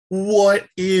What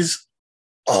is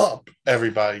up,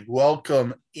 everybody?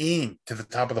 Welcome in to the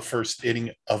top of the first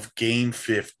inning of Game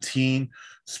 15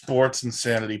 Sports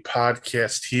Insanity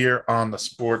podcast here on the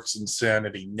Sports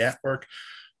Insanity Network.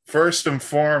 First and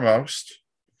foremost,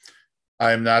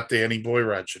 I am not Danny Boy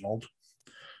Reginald.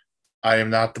 I am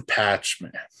not the Patch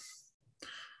Man.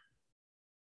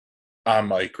 I'm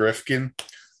Mike Rifkin,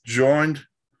 joined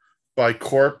by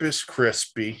Corpus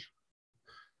Crispy,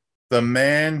 the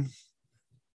man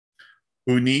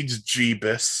who needs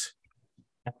Jeebus,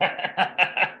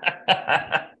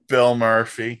 Bill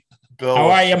Murphy. Bill, how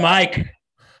are you, Mike?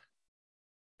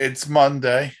 It's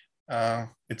Monday.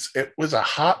 It was a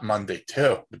hot Monday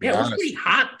too, to be Yeah, it was honest. pretty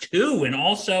hot too, and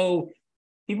also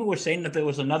people were saying that there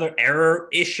was another error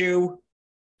issue.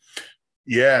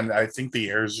 Yeah, and I think the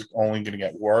air is only going to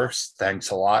get worse. Thanks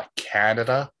a lot,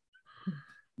 Canada.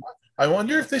 I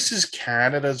wonder if this is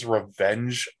Canada's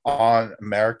revenge on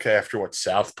America after what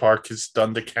South Park has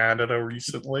done to Canada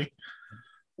recently.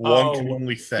 One can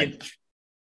only think.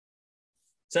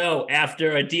 So,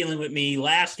 after dealing with me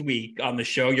last week on the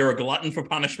show, you're a glutton for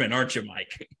punishment, aren't you,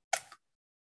 Mike?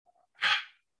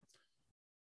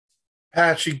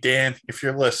 Patchy Dan, if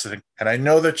you're listening, and I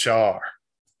know that you are,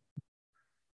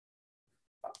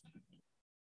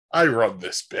 I run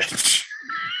this bitch.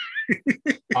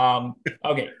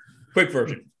 Okay, quick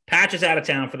version. Patch is out of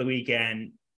town for the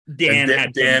weekend.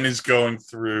 Dan is going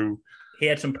through. He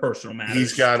had some personal matters.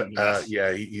 He's got,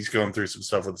 he's going through some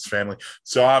stuff with his family.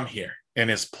 So I'm here in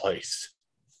his place.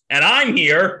 And I'm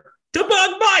here to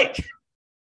bug Mike.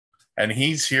 And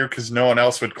he's here because no one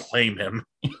else would claim him.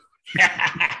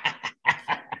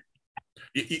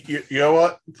 You know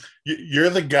what? You're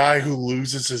the guy who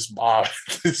loses his mom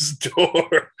at his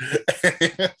door.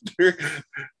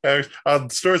 The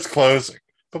store's closing,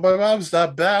 but my mom's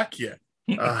not back yet.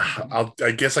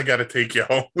 I guess I got to take you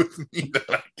home with me.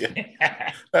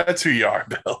 That's who you are,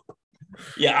 Bill.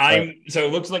 Yeah, so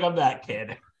it looks like I'm that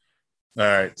kid. All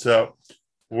right, so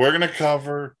we're going to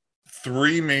cover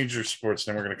three major sports.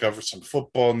 Then we're going to cover some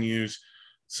football news,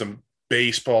 some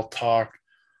baseball talk.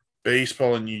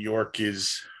 Baseball in New York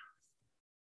is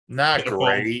not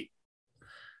great.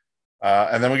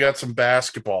 And then we got some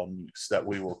basketball news that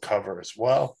we will cover as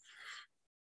well.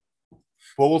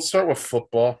 Well, we'll start with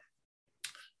football.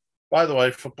 By the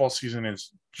way, football season is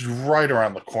right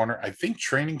around the corner. I think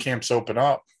training camps open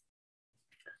up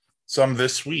some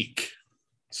this week.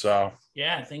 So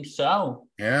yeah, I think so.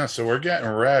 Yeah, so we're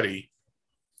getting ready.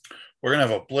 We're going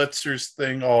to have a Blitzers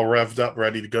thing all revved up,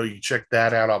 ready to go. You check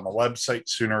that out on the website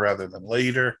sooner rather than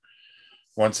later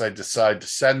once I decide to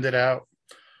send it out.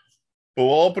 But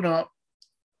we'll open up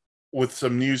with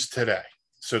some news today.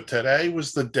 So today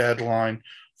was the deadline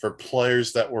for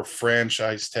players that were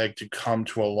franchise tagged to come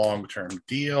to a long-term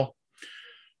deal.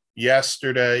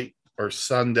 Yesterday or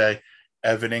Sunday,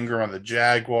 Evan Ingram of the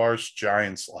Jaguars,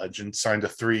 Giants legend, signed a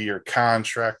 3-year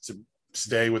contract to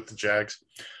stay with the Jags.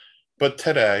 But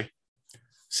today,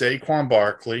 Saquon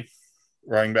Barkley,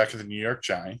 running back of the New York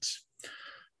Giants,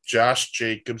 Josh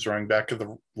Jacobs, running back of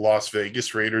the Las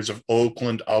Vegas Raiders of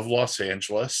Oakland of Los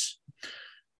Angeles,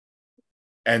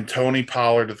 and Tony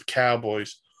Pollard of the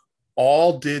Cowboys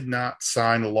all did not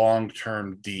sign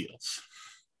long-term deals.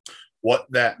 What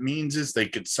that means is they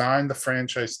could sign the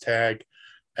franchise tag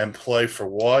and play for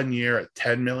 1 year at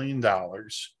 $10 million,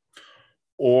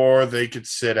 or they could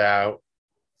sit out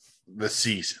the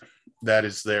season. That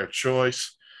is their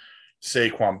choice.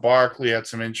 Saquon Barkley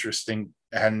had an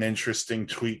interesting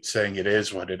tweet saying it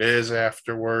is what it is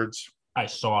afterwards. I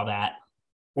saw that.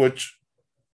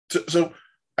 So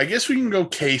I guess we can go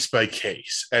case by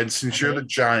case. And since you're the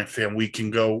Giant fan, we can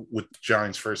go with the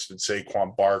Giants first and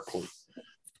Saquon Barkley.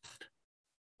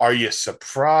 Are you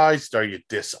surprised? Are you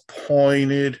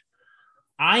disappointed?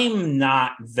 I'm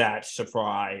not that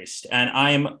surprised. And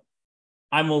I'm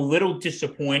a little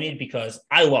disappointed because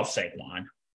I love Saquon.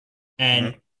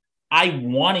 And I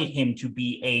wanted him to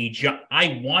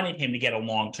get a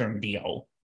long-term deal.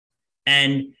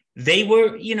 And they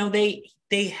were,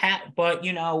 they had, but,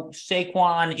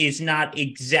 Saquon is not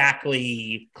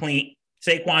exactly clean.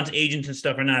 Saquon's agents and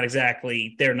stuff are not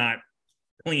exactly, they're not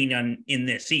clean in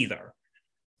this either.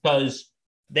 Because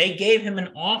they gave him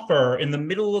an offer in the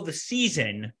middle of the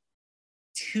season,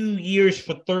 2 years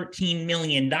for $13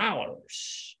 million.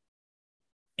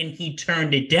 And he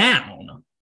turned it down.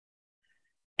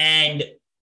 And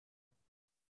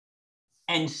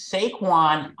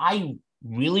Saquon, I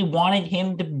really wanted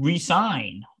him to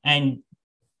resign and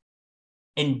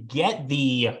get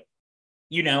the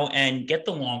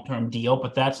long-term deal,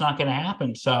 but that's not going to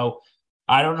happen. So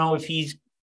I don't know if he's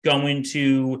going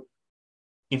to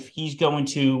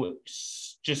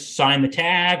just sign the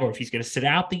tag or if he's going to sit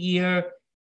out the year.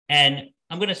 And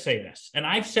I'm going to say this, and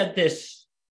I've said this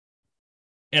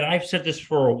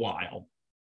for a while.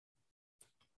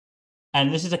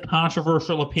 And this is a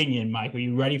controversial opinion, Mike. Are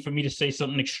you ready for me to say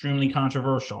something extremely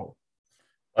controversial?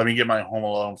 Let me get my Home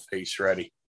Alone face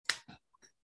ready.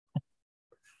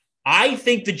 I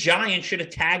think the Giants should have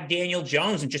tagged Daniel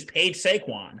Jones and just paid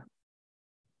Saquon.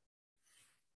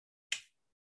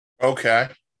 Okay.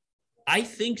 I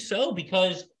think so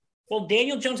because, well,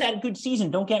 Daniel Jones had a good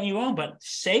season. Don't get me wrong, but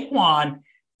Saquon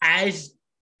had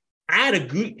a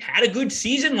good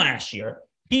season last year.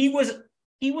 He was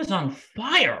on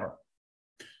fire.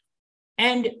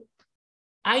 And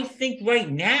I think right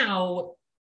now,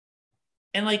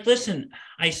 and like, listen,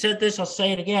 I said this, I'll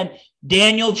say it again.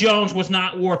 Daniel Jones was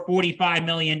not worth $45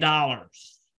 million.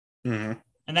 Mm-hmm.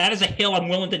 And that is a hill I'm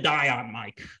willing to die on,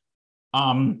 Mike.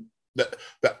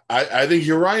 I think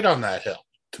you're right on that hill.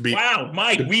 Wow,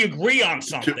 Mike, we agree on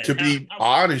something. To be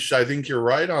honest, I think you're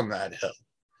right on that hill.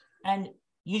 And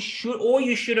you should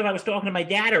have, I was talking to my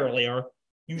dad earlier,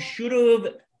 you should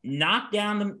have knocked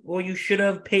down you should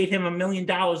have paid him $1 million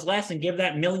less and give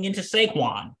that $1 million to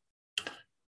Saquon.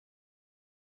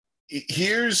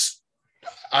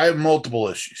 I have multiple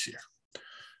issues here.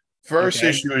 First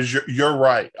issue is you're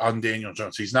right on Daniel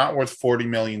Jones. He's not worth $40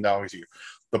 million a year.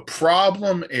 The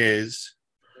problem is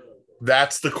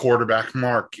that's the quarterback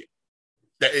market.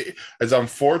 As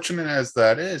unfortunate as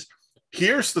that is,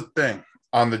 here's the thing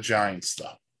on the Giants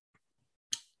stuff.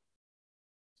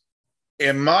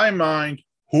 In my mind,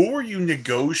 who are you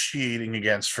negotiating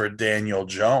against for Daniel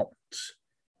Jones?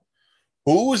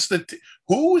 Who was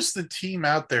the team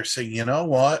out there saying, you know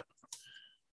what?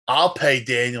 I'll pay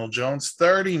Daniel Jones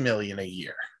 $30 million a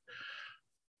year.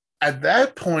 At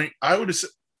that point, I would have said,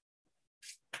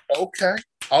 okay,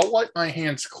 I'll wipe my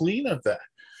hands clean of that.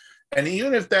 And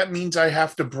even if that means I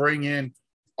have to bring in,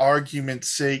 argument's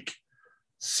sake,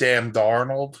 Sam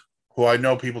Darnold, who I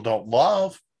know people don't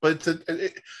love, but it's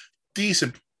a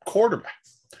decent quarterback.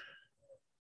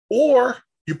 Or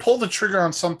you pull the trigger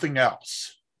on something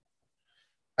else.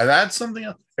 And that's something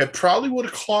else. It probably would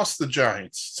have cost the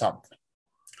Giants something.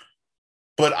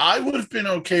 But I would have been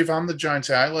okay if I'm the Giants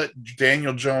and I let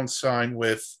Daniel Jones sign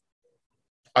with,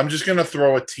 I'm just going to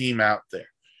throw a team out there.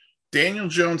 Daniel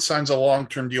Jones signs a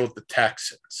long-term deal with the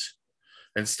Texans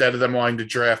instead of them wanting to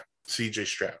draft C.J.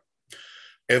 Stroud.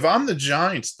 If I'm the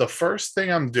Giants, the first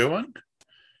thing I'm doing,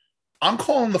 I'm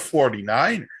calling the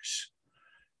 49ers.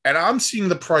 And I'm seeing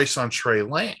the price on Trey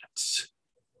Lance.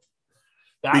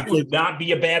 That would not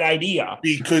be a bad idea.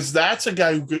 Because that's a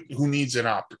guy who needs an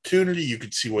opportunity. You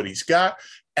can see what he's got.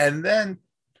 And then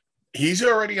he's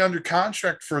already under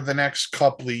contract for the next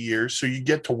couple of years. So you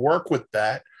get to work with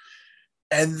that.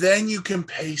 And then you can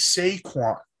pay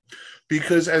Saquon.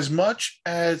 Because as much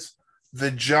as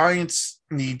the Giants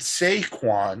need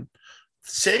Saquon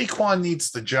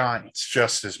needs the Giants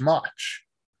just as much.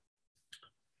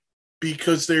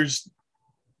 Because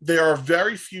there are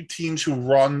very few teams who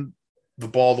run the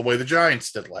ball the way the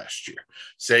Giants did last year.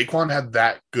 Saquon had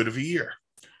that good of a year.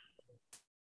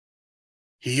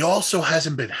 He also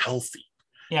hasn't been healthy.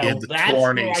 Yeah, well, that's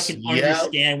where I can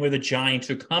understand where the Giants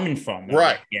are coming from.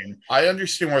 Right. I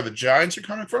understand where the Giants are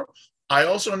coming from. I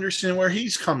also understand where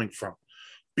he's coming from.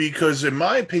 Because in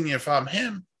my opinion, if I'm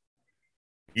him,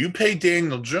 you pay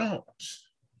Daniel Jones.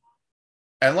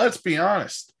 And let's be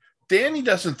honest, Danny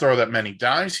doesn't throw that many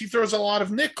dimes. He throws a lot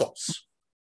of nickels.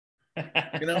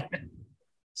 You know?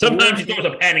 Sometimes he throws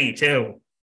a penny, too.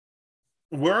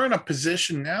 We're in a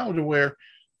position now to where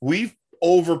we've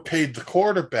overpaid the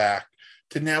quarterback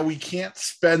to now we can't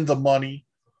spend the money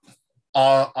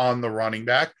on the running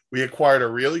back. We acquired a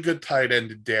really good tight end,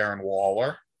 Darren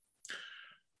Waller.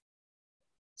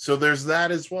 So there's that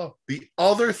as well. The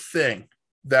other thing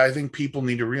that I think people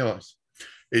need to realize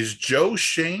is Joe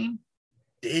Schoen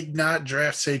did not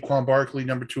draft Saquon Barkley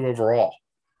number 2 overall.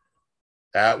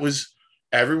 That was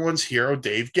everyone's hero,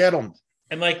 Dave Gettleman.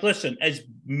 And like, listen, as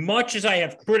much as I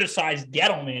have criticized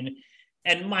Gettleman,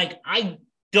 and Mike, I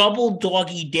double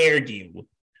doggy dared you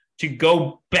to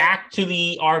go back to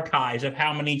the archives of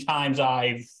how many times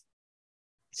I've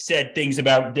said things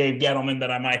about Dave Gettleman that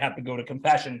I might have to go to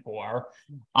confession for.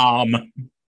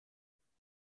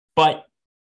 But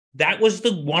that was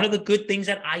one of the good things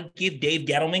that I give Dave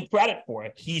Gettleman credit for.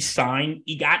 He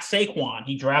got Saquon.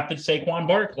 He drafted Saquon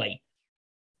Barkley.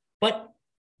 But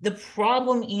the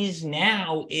problem is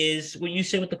now is when you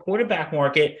say with the quarterback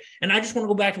market, and I just want to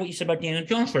go back to what you said about Daniel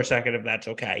Jones for a second, if that's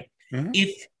okay. Mm-hmm.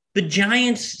 If the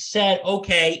Giants said,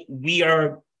 okay, we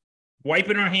are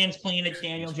wiping our hands clean at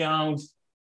Daniel Jones,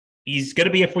 he's going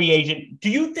to be a free agent. Do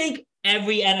you think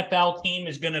every NFL team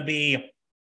is going to be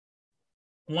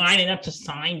lining up to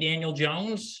sign Daniel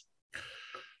Jones?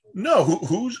 No,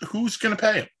 who's going to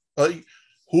pay him? Like,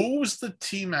 who's the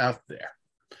team out there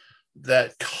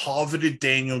that coveted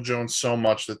Daniel Jones so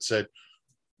much that said,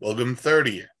 we'll give him 30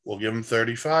 a year, we'll give him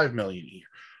 35 million a year?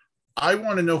 I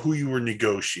want to know who you were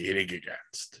negotiating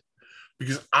against,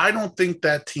 because I don't think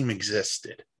that team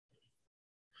existed.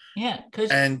 Yeah,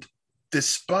 and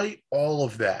despite all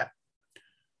of that,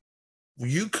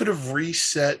 you could have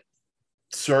reset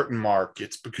certain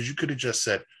markets, because you could have just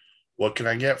said, what can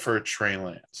I get for a Trey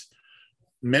Lance?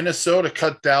 Minnesota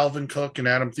cut Dalvin Cook and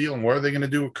Adam Thielen. What are they going to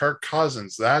do with Kirk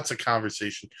Cousins? That's a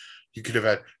conversation you could have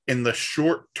had in the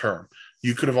short term.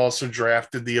 You could have also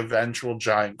drafted the eventual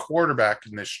Giant quarterback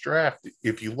in this draft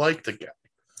if you like the guy.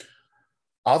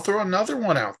 I'll throw another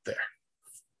one out there.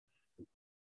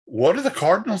 What are the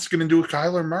Cardinals going to do with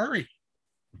Kyler Murray?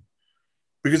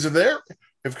 Because if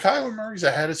Kyler Murray's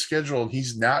ahead of schedule and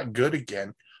he's not good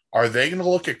again, are they going to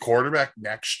look at quarterback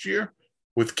next year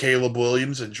with Caleb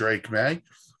Williams and Drake May?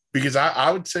 Because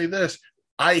I would say this.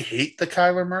 I hate the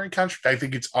Kyler Murray contract. I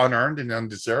think it's unearned and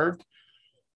undeserved.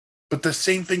 But the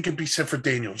same thing can be said for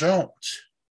Daniel Jones.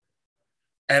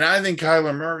 And I think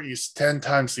Kyler Murray is 10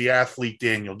 times the athlete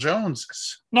Daniel Jones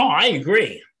is. No, I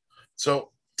agree.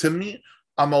 So to me,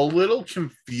 I'm a little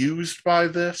confused by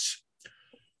this.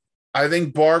 I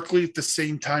think Barkley, at the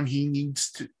same time, he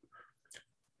needs to.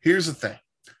 Here's the thing.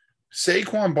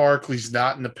 Saquon Barkley's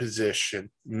not in a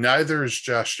position, neither is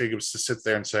Josh Jacobs, to sit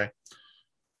there and say,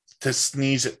 to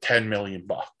sneeze at $10 million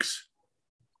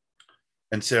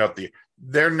and sit out the year.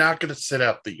 They're not going to sit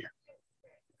out the year.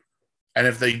 And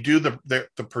if they do,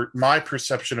 my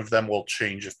perception of them will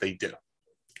change if they do.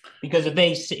 Because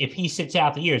if he sits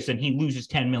out the years, then he loses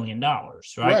 $10 million, right?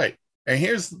 Right. And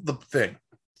here's the thing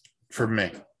for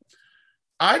me.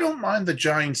 I don't mind the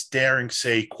Giants daring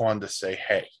Saquon to say,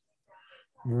 hey,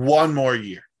 one more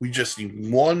year. We just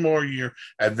need one more year,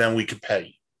 and then we could pay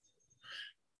you.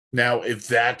 Now, if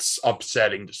that's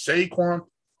upsetting to Saquon,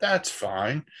 that's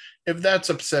fine. If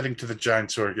that's upsetting to the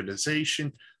Giants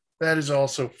organization, that is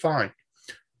also fine.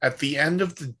 At the end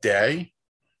of the day,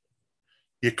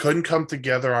 you couldn't come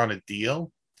together on a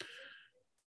deal.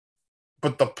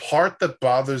 But the part that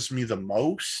bothers me the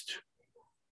most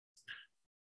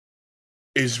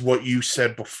is what you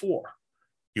said before.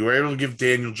 You were able to give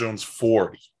Daniel Jones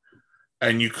 40,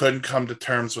 and you couldn't come to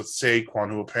terms with Saquon,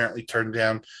 who apparently turned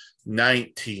down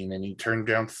 19, and he turned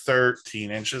down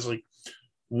 13. And it's just like,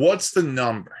 what's the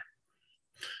number?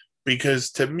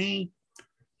 Because to me,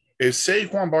 is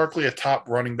Saquon Barkley a top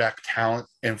running back talent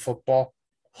in football?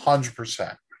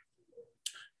 100%.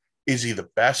 Is he the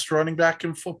best running back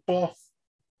in football?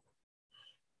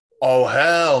 Oh,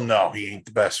 hell no, he ain't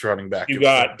the best running back. You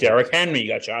got Derrick Henry, you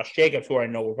got Josh Jacobs, who I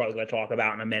know we're probably going to talk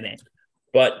about in a minute.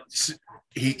 But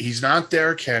he's not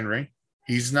Derrick Henry.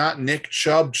 He's not Nick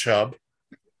Chubb.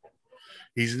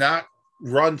 He's not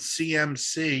Run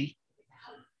CMC.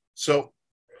 So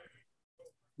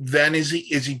then is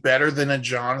he better than a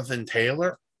Jonathan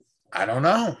Taylor? I don't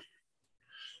know.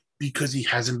 Because he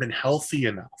hasn't been healthy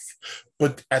enough.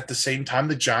 But at the same time,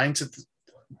 the Giants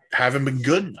haven't been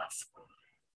good enough.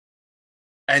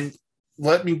 And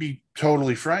let me be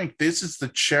totally frank, this is the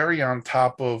cherry on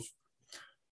top of.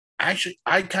 Actually,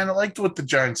 I kind of liked what the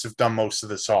Giants have done most of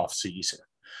this offseason.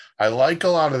 I like a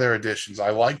lot of their additions. I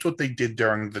liked what they did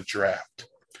during the draft.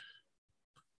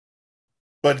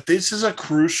 But this is a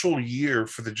crucial year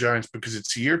for the Giants because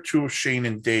it's year 2 of Shane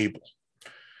and Dable.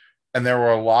 And there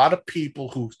were a lot of people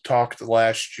who talked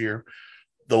last year.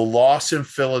 The loss in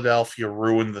Philadelphia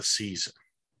ruined the season.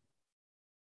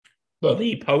 Well,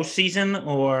 the postseason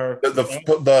or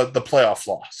the playoff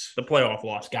loss. The playoff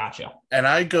loss, gotcha. And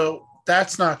I go,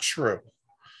 that's not true.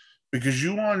 Because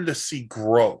you wanted to see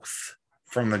growth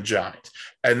from the Giants.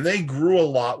 And they grew a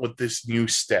lot with this new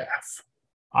staff.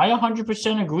 I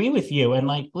 100% agree with you. And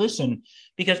listen,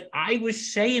 because I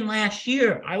was saying last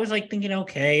year, I was thinking,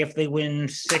 okay, if they win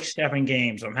 6-7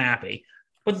 games, I'm happy.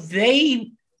 But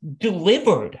they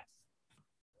delivered.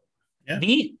 Yeah.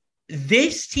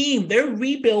 This team, their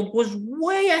rebuild was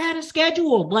way ahead of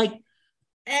schedule.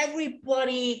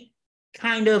 Everybody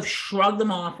kind of shrugged them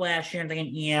off last year and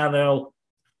thinking,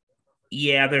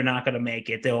 they're not going to make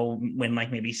it. They'll win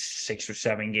maybe 6 or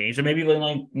 7 games, or maybe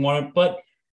win one. But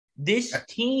this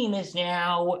team is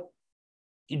now,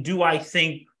 do I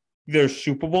think they're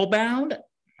Super Bowl bound?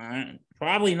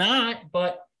 Probably not.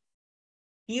 But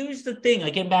here's the thing.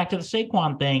 Getting back to the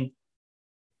Saquon thing.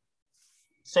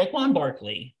 Saquon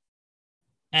Barkley.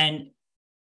 And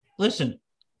listen,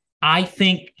 I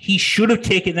think he should have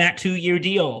taken that 2-year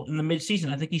deal in the midseason.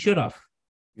 I think he should have.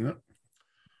 Yeah.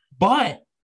 But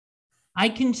I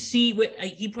can see what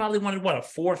he probably wanted, a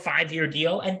 4 or 5 year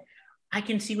deal. And I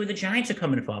can see where the Giants are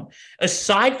coming from.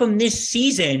 Aside from this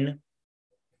season,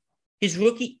 his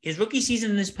rookie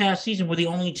season and this past season were the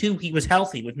only two he was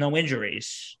healthy with no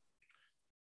injuries.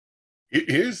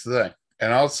 Here's the thing,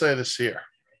 and I'll say this here.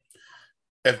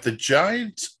 If the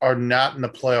Giants are not in the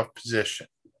playoff position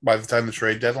by the time the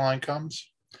trade deadline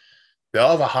comes,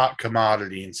 they'll have a hot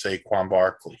commodity in Saquon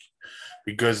Barkley,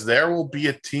 because there will be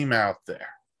a team out there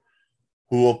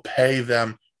who will pay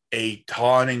them a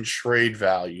ton in trade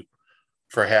value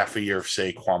for half a year of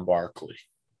Saquon Barkley.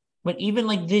 But even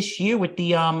like this year with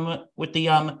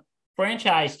the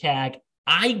franchise tag,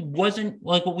 I wasn't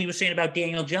like what we were saying about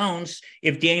Daniel Jones.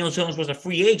 If Daniel Jones was a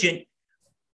free agent,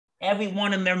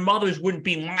 everyone and their mothers wouldn't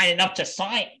be lining up to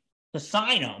sign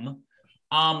him.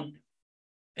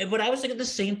 But I was thinking the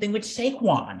same thing with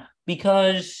Saquon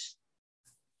because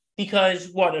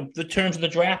what the terms of the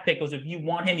draft pick was, if you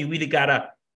want him, you either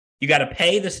gotta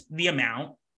pay the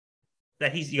amount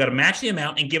that you gotta match the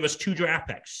amount and give us 2 draft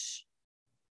picks.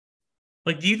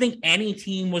 Like, do you think any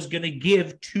team was gonna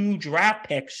give 2 draft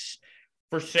picks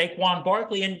for Saquon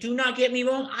Barkley? And do not get me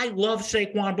wrong, I love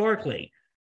Saquon Barkley,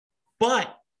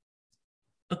 but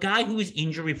a guy who is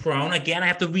injury prone, again, I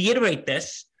have to reiterate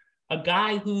this, a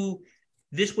guy who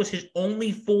this was his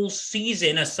only full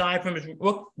season aside from his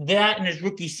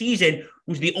rookie season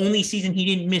was the only season he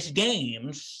didn't miss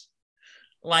games.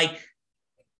 Like,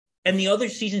 and the other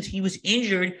seasons he was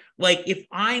injured. Like, if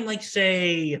I'm like,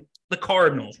 say, the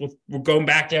Cardinals, we're going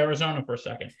back to Arizona for a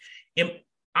second, am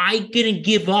I going to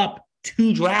give up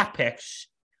 2 draft picks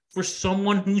for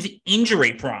someone who's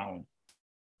injury prone?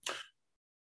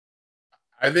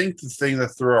 I think the thing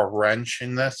that threw a wrench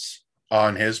in this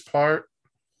on his part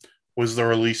was the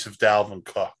release of Dalvin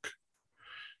Cook.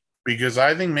 Because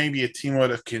I think maybe a team would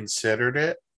have considered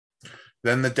it.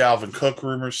 Then the Dalvin Cook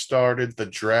rumors started. The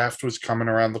draft was coming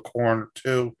around the corner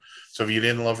too. So if you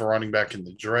didn't love a running back in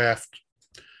the draft,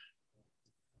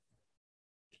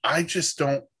 I just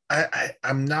don't.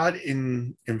 I'm not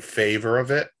in favor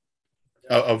of it,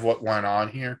 of what went on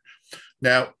here.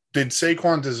 Now, did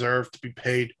Saquon deserve to be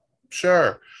paid?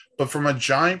 Sure. But from a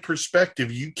Giant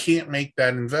perspective, you can't make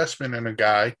that investment in a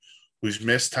guy who's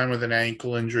missed time with an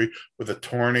ankle injury, with a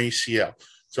torn ACL.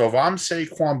 So if I'm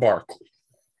Saquon Barkley,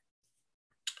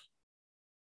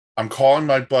 I'm calling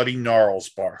my buddy Gnarls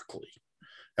Barkley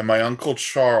and my uncle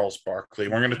Charles Barkley.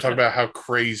 We're going to talk about how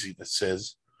crazy this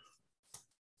is.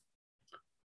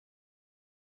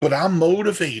 But I'm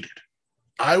motivated.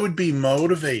 I would be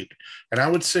motivated. And I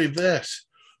would say this,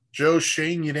 Joe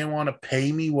Schoen, you didn't want to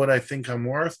pay me what I think I'm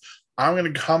worth. I'm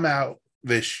going to come out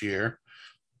this year.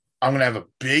 I'm going to have a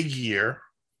big year.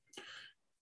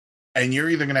 And you're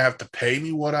either going to have to pay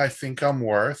me what I think I'm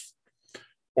worth,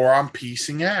 or I'm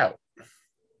piecing out.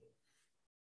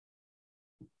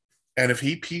 And if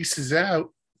he pieces out,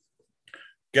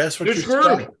 guess what you're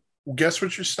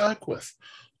stuck with?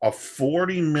 A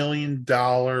 $40 million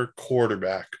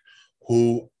quarterback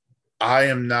who I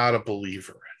am not a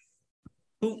believer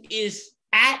in. Who is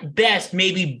at best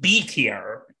maybe B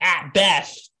tier, at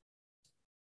best.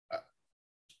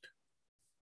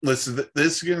 Listen,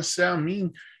 this is going to sound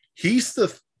mean. He's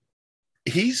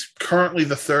currently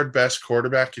the 3rd best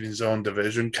quarterback in his own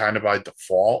division, kind of by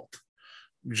default,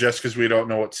 just because we don't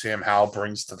know what Sam Howell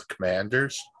brings to the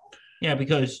Commanders. Yeah,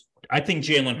 because I think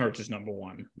Jalen Hurts is number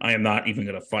 1. I am not even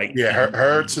going to fight. Yeah,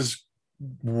 Hurts is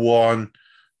 1.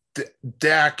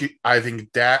 Dak, I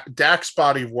think Dak's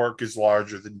body of work is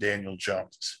larger than Daniel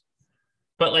Jones.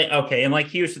 But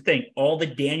here's the thing. All the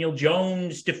Daniel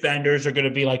Jones defenders are going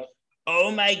to be like,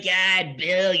 oh my God,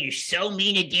 Bill, you're so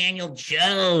mean to Daniel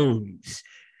Jones.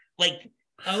 Like,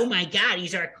 oh my God,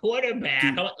 he's our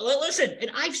quarterback. Listen, and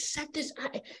I've said this,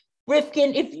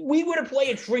 Rifkin, if we were to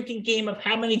play a drinking game of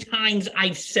how many times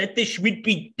I've said this, we'd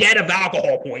be dead of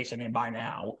alcohol poisoning by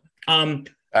now.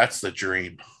 That's the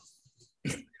dream.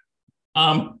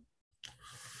 And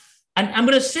I'm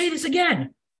going to say this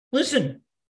again. Listen,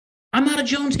 I'm not a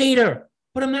Jones hater,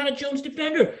 but I'm not a Jones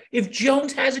defender. If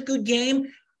Jones has a good game,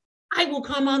 I will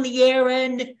come on the air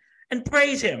and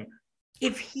praise him.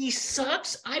 If he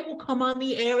sucks, I will come on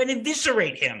the air and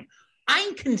eviscerate him.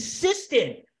 I'm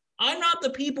consistent. I'm not the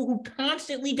people who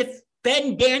constantly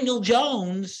defend Daniel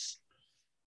Jones.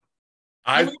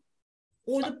 Or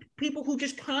the people who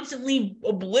just constantly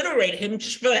obliterate him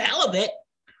just for the hell of it.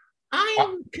 I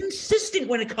am consistent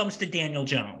when it comes to Daniel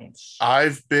Jones.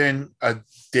 I've been a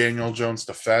Daniel Jones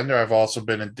defender. I've also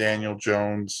been a Daniel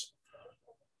Jones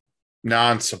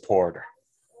non-supporter.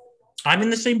 I'm in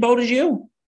the same boat as you.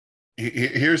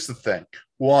 Here's the thing.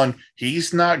 One,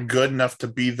 he's not good enough to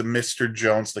be the Mr.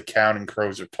 Jones the Counting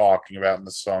Crows are talking about in the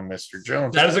song Mr.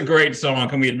 Jones. That is a great song.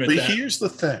 Can we admit But that? here's the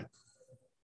thing.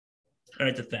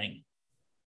 That's the thing.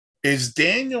 Is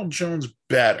Daniel Jones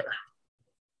better?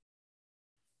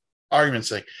 Argument's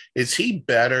sake, is he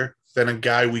better than a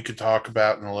guy we could talk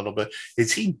about in a little bit?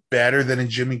 Is he better than a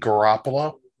Jimmy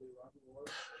Garoppolo?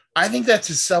 I think that's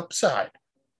his upside.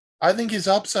 I think his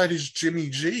upside is Jimmy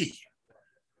G.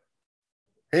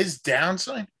 His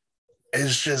downside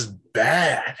is just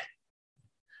bad.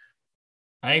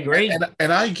 I agree.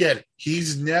 And I get it.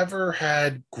 He's never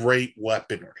had great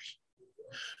weaponry.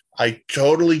 I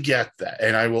totally get that.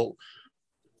 And I will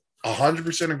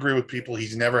 100% agree with people.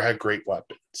 He's never had great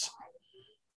weapons.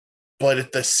 But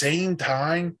at the same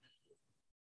time,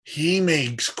 he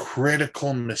makes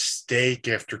critical mistake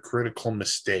after critical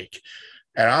mistake.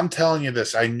 And I'm telling you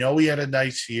this, I know he had a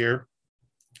nice year.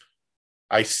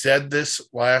 I said this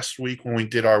last week when we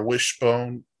did our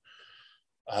Wishbone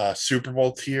Super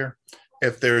Bowl tier.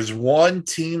 If there's one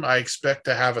team I expect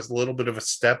to have a little bit of a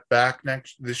step back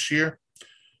this year,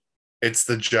 it's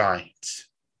the Giants.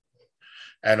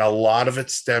 And a lot of it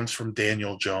stems from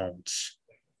Daniel Jones.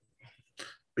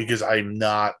 Because I'm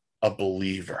not a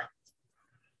believer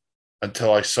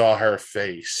until I saw her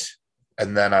face.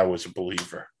 And then I was a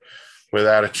believer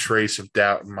without a trace of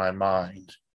doubt in my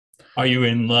mind. Are you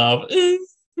in love?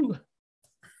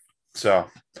 So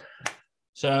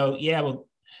yeah, well,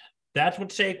 that's what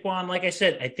Saquon, like I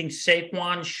said, I think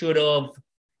Saquon should have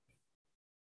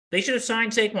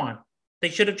signed Saquon. They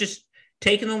should have just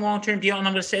taken the long-term deal. And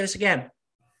I'm going to say this again.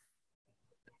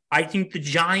 I think the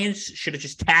Giants should have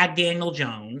just tagged Daniel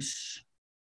Jones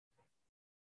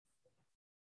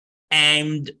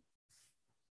and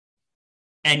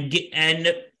pay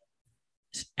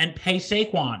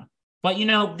Saquon. But,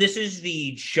 this is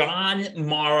the John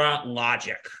Mara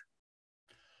logic.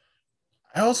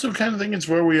 I also kind of think it's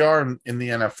where we are in the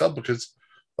NFL because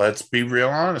let's be real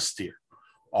honest here.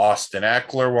 Austin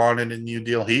Eckler wanted a new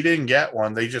deal. He didn't get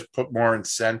one. They just put more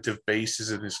incentive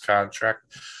bases in his contract.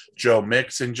 Joe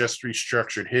Mixon just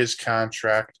restructured his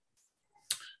contract.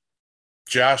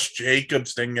 Josh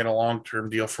Jacobs didn't get a long-term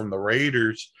deal from the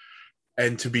Raiders.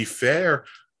 And to be fair,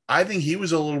 I think he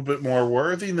was a little bit more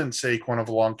worthy than Saquon of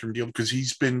a long-term deal because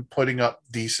he's been putting up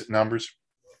decent numbers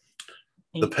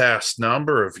the past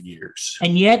number of years.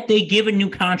 And yet they give a new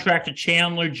contract to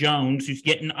Chandler Jones, who's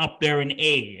getting up there in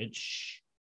age.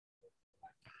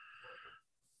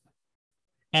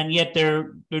 And yet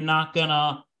they're not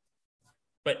gonna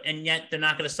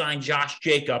sign Josh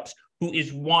Jacobs, who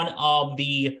is one of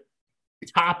the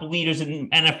top leaders in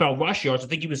NFL rush yards. I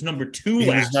think he was number 2 He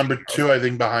last was number year. 2, I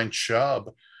think, behind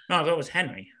Chubb. No, I thought it was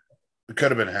Henry. It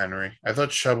could have been Henry. I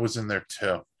thought Chubb was in there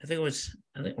too. I want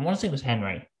to say it was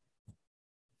Henry.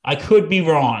 I could be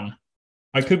wrong.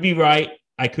 I could be right.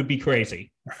 I could be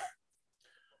crazy.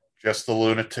 Just the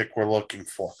lunatic we're looking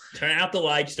for. Turn out the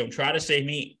lights. Don't try to save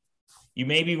me. You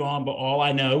may be wrong, but all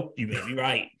I know, you may be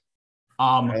right.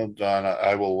 Hold on,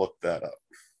 I will look that up.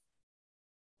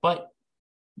 But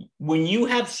when you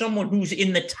have someone who's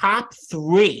in the top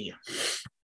 3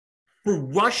 for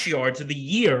rush yards of the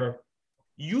year,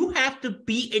 you have to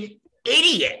be an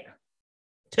idiot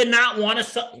to not want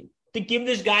to give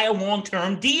this guy a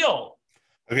long-term deal.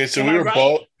 Okay, so Am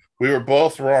we were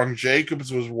both wrong.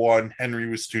 Jacobs was 1, Henry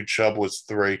was 2, Chubb was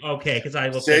 3. Okay, because I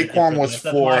looked Saquon was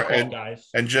 4, fault,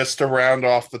 and just to round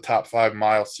off the top 5,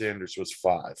 Miles Sanders was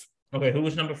 5. Okay, who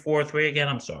was number 4, 3 again?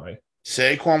 I'm sorry.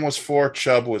 Saquon was 4,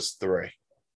 Chubb was 3.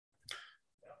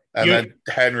 And then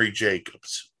Henry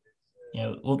Jacobs.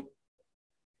 Yeah, well,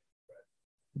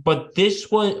 but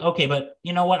this was okay. But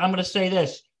you know what? I'm going to say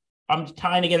this. I'm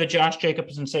tying together Josh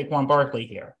Jacobs and Saquon Barkley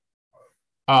here.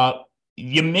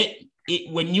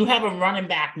 When you have a running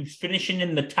back who's finishing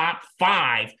in the top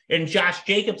 5, in Josh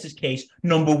Jacobs' case,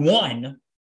 number 1,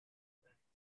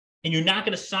 and you're not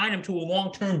going to sign him to a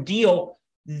long-term deal,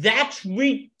 that's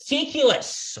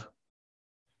ridiculous.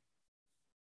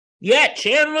 Yeah,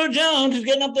 Chandler Jones is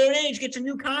getting up there in age, gets a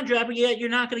new contract, but yet you're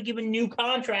not going to give a new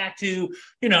contract to,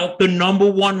 the number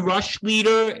 1 rush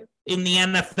leader in the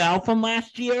NFL from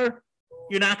last year.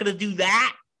 You're not going to do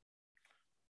that.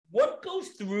 What goes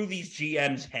through these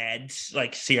GMs' heads?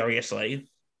 Like, seriously.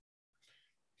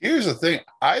 Here's the thing.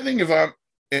 I think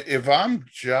if I'm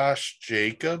Josh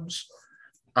Jacobs,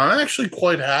 I'm actually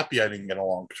quite happy I didn't get a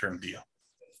long-term deal.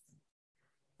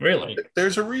 Really?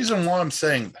 There's a reason why I'm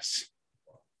saying this.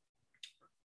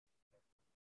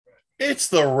 It's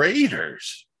the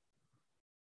Raiders.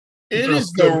 It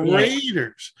is the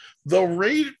Raiders.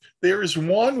 There is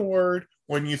one word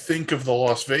when you think of the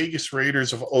Las Vegas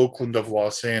Raiders of Oakland of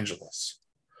Los Angeles.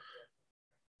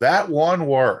 That one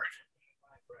word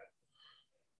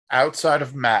outside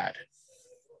of mad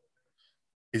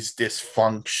is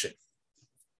dysfunction.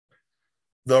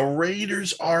 The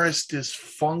Raiders are as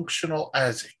dysfunctional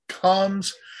as it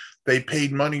comes. They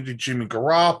paid money to Jimmy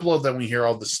Garoppolo. Then we hear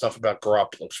all this stuff about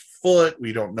Garoppolo's foot.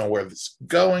 We don't know where this is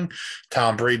going.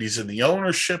 Tom Brady's in the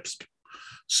ownership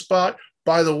spot.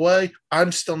 By the way,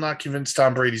 I'm still not convinced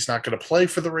Tom Brady's not going to play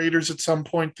for the Raiders at some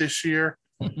point this year.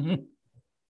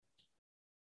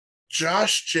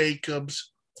 Josh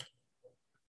Jacobs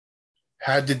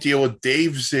had to deal with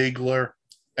Dave Ziegler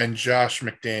and Josh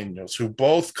McDaniels, who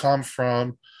both come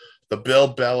from the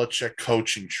Bill Belichick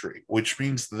coaching tree, which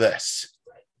means this.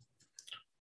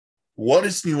 What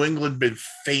has New England been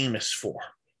famous for?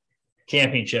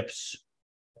 Championships.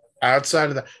 Outside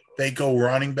of that, they go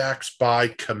running backs by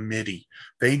committee.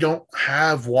 They don't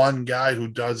have one guy who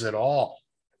does it all.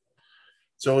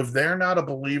 So if they're not a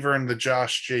believer in the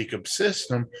Josh Jacobs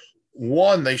system,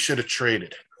 one, they should have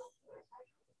traded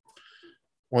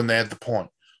when they had the point.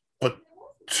 But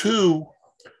two,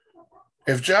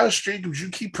 if Josh Jacobs, you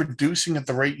keep producing at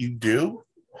the rate you do,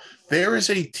 there is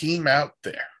a team out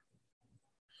there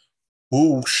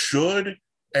who should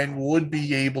and would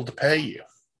be able to pay you.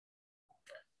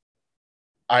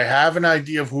 I have an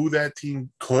idea of who that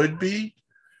team could be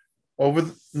over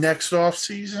the next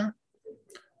offseason.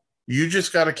 You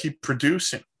just got to keep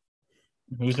producing.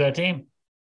 Who's that team?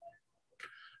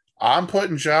 I'm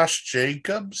putting Josh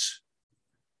Jacobs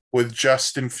with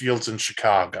Justin Fields in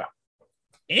Chicago.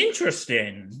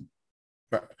 Interesting.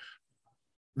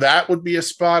 That would be a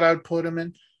spot I'd put him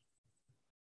in.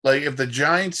 Like, if the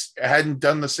Giants hadn't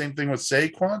done the same thing with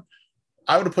Saquon,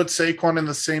 I would have put Saquon in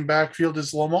the same backfield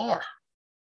as Lamar.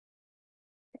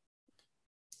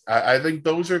 I think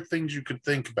those are things you could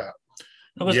think about.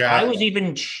 Because Yeah. I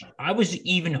was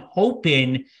even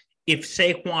hoping if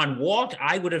Saquon walked,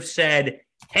 I would have said,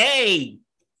 "Hey,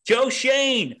 Joe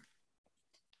Shane,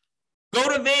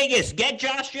 go to Vegas, get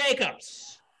Josh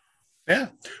Jacobs." Yeah,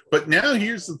 but now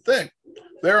here's the thing.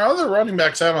 There are other running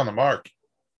backs out on the market.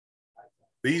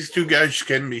 These two guys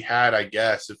can be had, I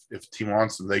guess, if the team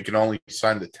wants them. They can only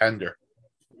sign the tender.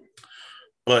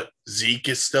 But Zeke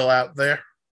is still out there.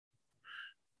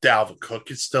 Dalvin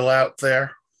Cook is still out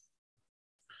there.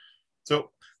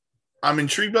 So I'm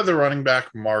intrigued by the running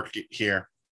back market here.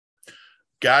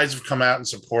 Guys have come out in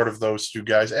support of those two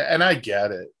guys, and I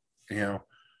get it. You know,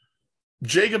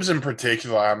 Jacobs in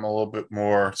particular, I'm a little bit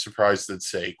more surprised than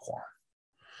Saquon,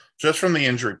 just from the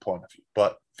injury point of view.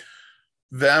 But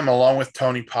them, along with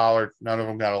Tony Pollard, none of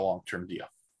them got a long-term deal.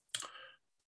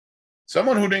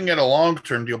 Someone who didn't get a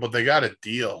long-term deal, but they got a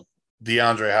deal,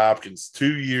 DeAndre Hopkins,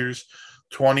 2 years,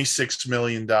 $26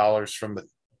 million from the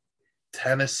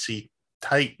Tennessee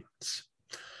Titans.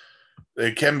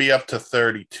 It can be up to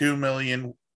 $32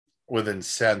 million with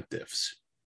incentives.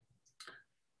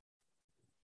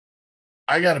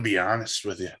 I got to be honest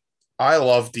with you. I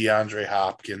love DeAndre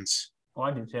Hopkins. Oh,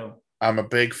 I do too. I'm a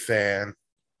big fan.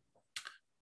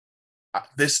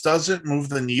 This doesn't move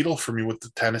the needle for me with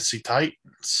the Tennessee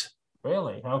Titans.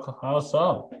 Really? How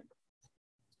so?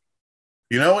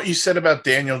 You know what you said about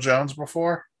Daniel Jones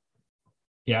before?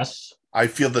 Yes. I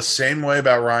feel the same way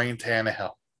about Ryan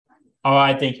Tannehill. Oh,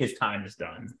 I think his time is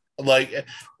done. Like,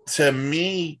 to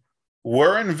me,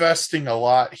 we're investing a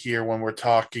lot here when we're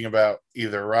talking about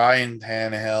either Ryan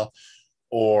Tannehill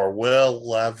or Will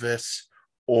Levis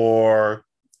or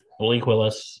Malik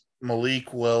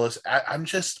Willis.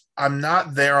 I'm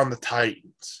not there on the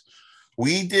Titans.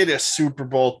 We did a Super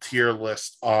Bowl tier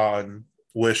list on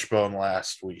Wishbone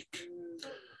last week.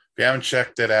 If you haven't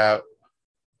checked it out,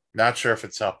 not sure if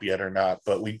it's up yet or not,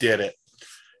 but we did it.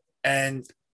 And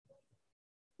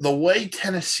the way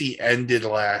Tennessee ended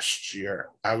last year,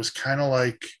 I was kind of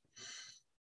like,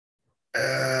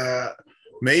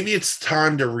 maybe it's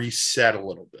time to reset a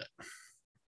little bit.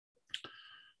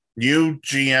 New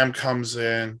GM comes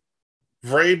in.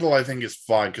 Vrabel, I think, is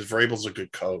fine because Vrabel's a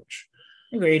good coach.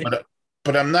 Agreed.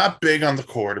 But I'm not big on the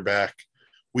quarterback.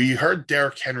 We heard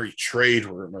Derrick Henry trade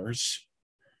rumors.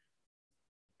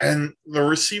 And the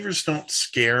receivers don't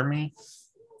scare me.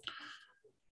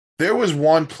 There was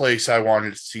one place I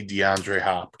wanted to see DeAndre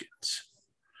Hopkins.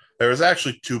 There was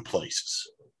actually two places.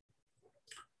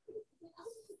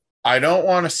 I don't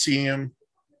want to see him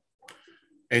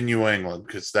in New England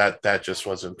because that just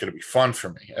wasn't going to be fun for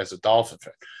me as a Dolphin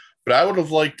fan. But I would have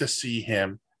liked to see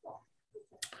him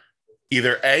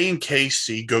either A, in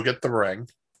KC, go get the ring,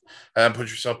 and then put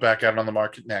yourself back out on the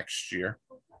market next year.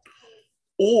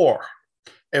 Or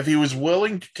if he was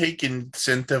willing to take an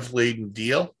incentive-laden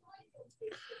deal,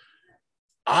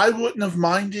 I wouldn't have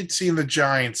minded seeing the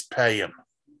Giants pay him.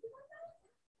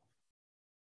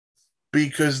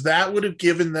 because that would have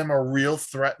given them a real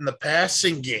threat in the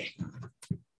passing game.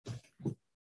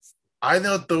 I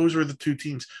thought those were the two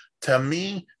teams. To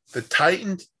me, the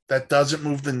Titans, that doesn't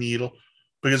move the needle.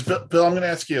 Because, Bill, I'm going to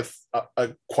ask you a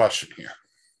question here.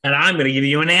 And I'm going to give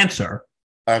you an answer.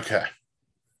 Okay.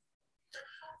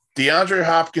 DeAndre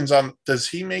Hopkins, does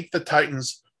he make the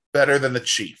Titans better than the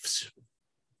Chiefs?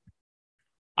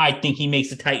 I think he makes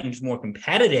the Titans more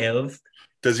competitive.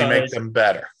 Does he make them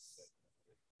better?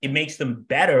 It makes them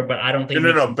better, but I don't think...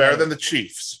 No, better than the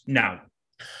Chiefs. No.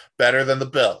 Better than the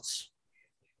Bills.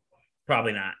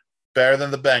 Probably not. Better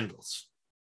than the Bengals.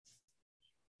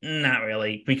 Not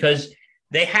really, because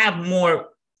they have more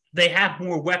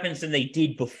weapons than they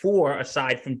did before,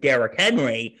 aside from Derrick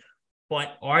Henry.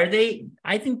 But are they?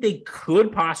 I think they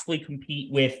could possibly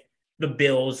compete with the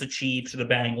Bills, the Chiefs, or the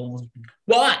Bengals.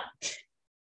 But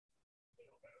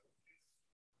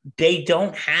they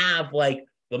don't have like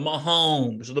the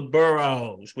Mahomes or the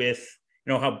Burrows with,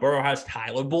 how Burrow has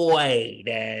Tyler Boyd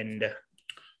and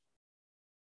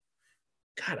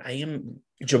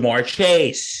Jamar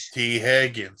Chase. T.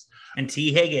 Higgins.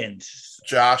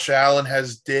 Josh Allen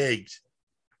has Diggs.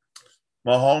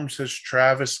 Mahomes has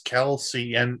Travis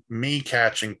Kelce and me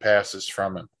catching passes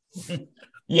from him.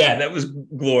 Yeah, that was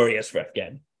glorious,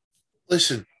 Refgen.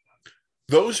 Listen,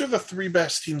 those are the three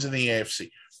best teams in the AFC.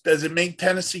 Does it make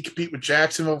Tennessee compete with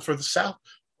Jacksonville for the South?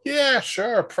 Yeah,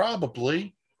 sure,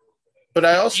 probably. But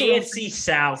I also... The AFC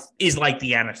South is like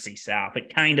the NFC South.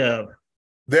 It kind of...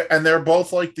 They're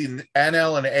both like the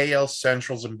NL and AL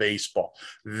Centrals in baseball.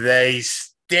 They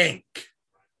stink.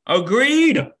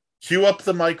 Agreed. Cue up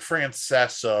the Mike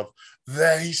Francesa of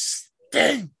they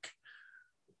stink.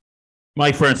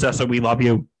 Mike Francesa, we love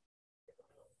you.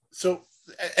 So,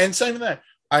 and same with that.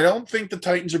 I don't think the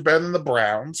Titans are better than the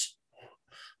Browns.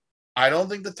 I don't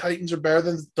think the Titans are better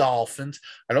than the Dolphins.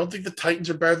 I don't think the Titans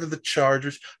are better than the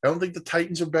Chargers. I don't think the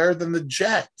Titans are better than the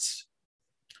Jets.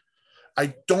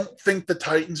 I don't think the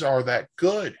Titans are that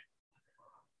good.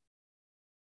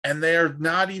 And they are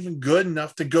not even good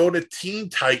enough to go to Teen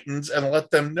Titans and let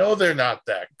them know they're not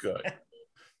that good.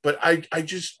 But I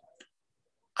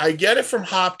get it from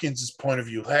Hopkins' point of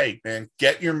view. Hey, man,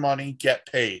 get your money, get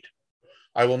paid.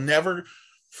 I will never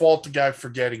fault the guy for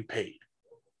getting paid.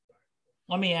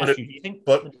 Let me ask you, do you think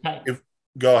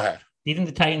go ahead. Do you think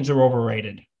the Titans are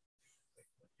overrated?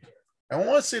 I don't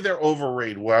want to say they're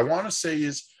overrated. What I want to say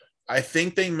is I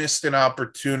think they missed an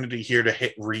opportunity here to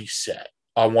hit reset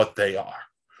on what they are.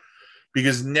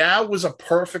 Because now was a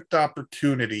perfect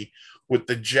opportunity with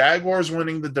the Jaguars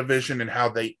winning the division, and how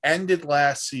they ended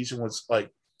last season was like,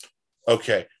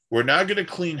 okay, we're not going to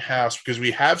clean house because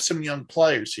we have some young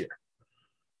players here.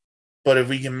 But if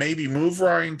we can maybe move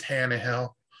Ryan Tannehill,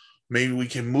 maybe we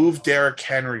can move Derrick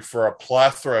Henry for a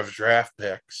plethora of draft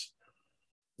picks,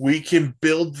 we can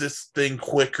build this thing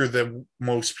quicker than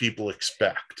most people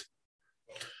expect.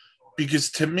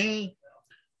 Because to me,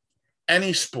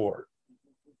 any sport,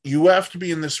 you have to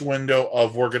be in this window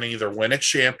of we're going to either win a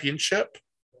championship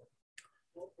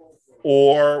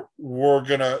or we're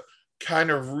going to kind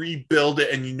of rebuild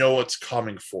it and you know what's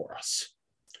coming for us.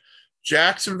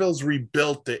 Jacksonville's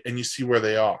rebuilt it and you see where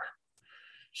they are.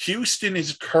 Houston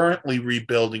is currently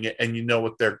rebuilding it and you know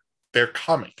what they're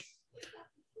coming.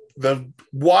 The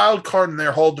wild card in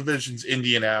their whole division is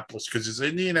Indianapolis, because is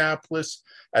Indianapolis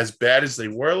as bad as they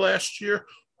were last year,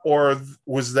 or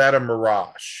was that a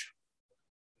mirage?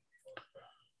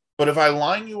 But if I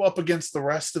line you up against the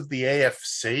rest of the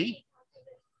AFC,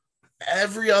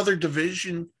 every other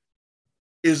division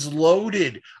is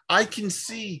loaded. I can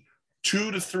see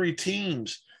 2 to 3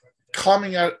 teams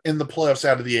coming out in the playoffs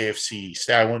out of the AFC East.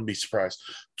 I wouldn't be surprised.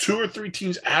 2 or 3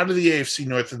 teams out of the AFC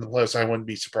North in the playoffs. I wouldn't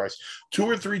be surprised. 2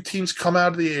 or 3 teams come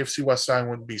out of the AFC West. I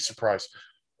wouldn't be surprised.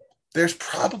 There's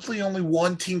probably only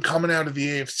one team coming out of the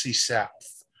AFC South.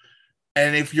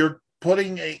 And if you're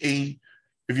putting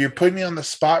if you're putting me on the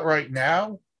spot right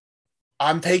now,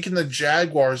 I'm taking the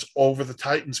Jaguars over the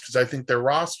Titans because I think their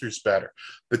roster's better.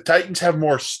 The Titans have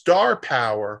more star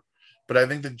power, but I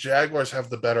think the Jaguars have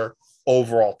the better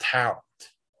overall talent.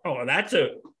 Oh,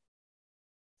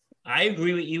 I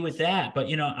agree with you with that. But,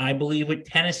 I believe with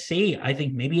Tennessee, I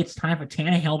think maybe it's time for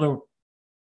Tannehill to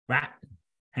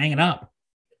hang it up.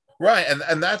 Right.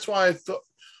 And that's why I thought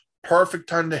perfect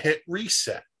time to hit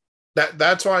reset.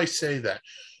 That's why I say that.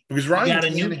 Because Ryan got a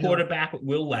new quarterback with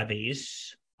Will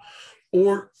Levis.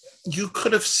 Or you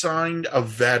could have signed a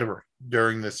veteran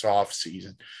during this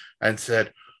offseason and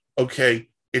said, okay,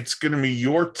 it's going to be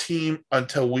your team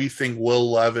until we think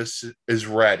Will Levis is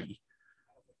ready.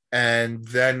 And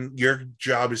then your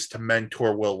job is to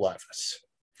mentor Will Levis.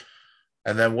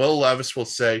 And then Will Levis will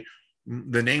say,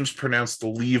 The name's pronounced the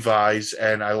Levi's,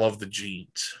 and I love the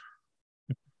jeans.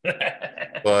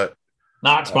 But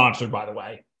Not sponsored, by the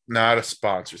way. Not a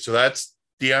sponsor. So that's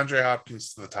DeAndre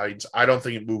Hopkins to the Titans. I don't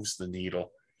think it moves the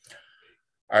needle.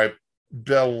 All right.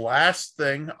 The last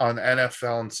thing on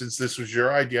NFL, and since this was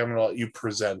your idea, I'm going to let you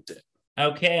present it.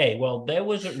 Okay. Well, there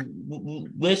was a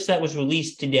list that was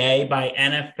released today by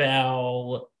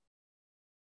NFL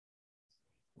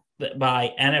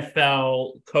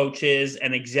coaches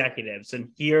and executives. And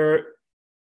here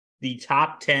the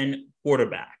top 10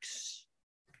 quarterbacks.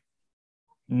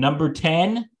 Number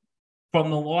 10 from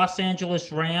the Los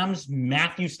Angeles Rams,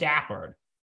 Matthew Stafford.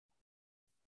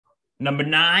 Number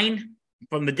 9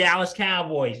 from the Dallas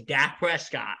Cowboys, Dak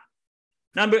Prescott.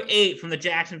 Number 8 from the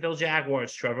Jacksonville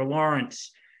Jaguars, Trevor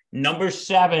Lawrence. Number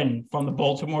 7 from the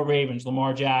Baltimore Ravens,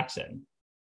 Lamar Jackson.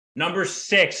 Number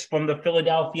 6 from the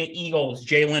Philadelphia Eagles,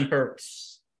 Jalen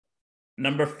Hurts.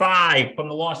 Number 5 from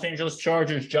the Los Angeles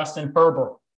Chargers, Justin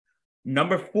Herbert.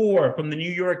 Number 4 from the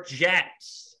New York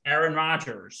Jets, Aaron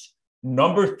Rodgers.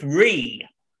 Number 3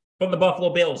 from the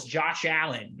Buffalo Bills, Josh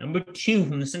Allen. Number 2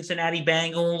 from the Cincinnati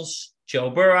Bengals, Joe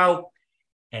Burrow.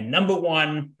 And number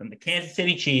 1 from the Kansas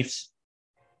City Chiefs,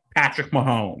 Patrick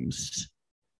Mahomes.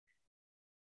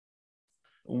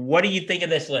 What do you think of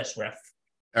this list, Riff?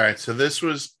 All right. So this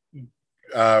was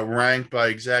ranked by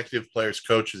executive players,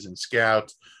 coaches, and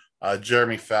scouts.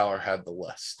 Jeremy Fowler had the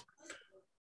list.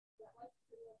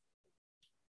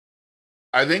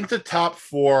 I think the top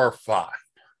 4 or 5.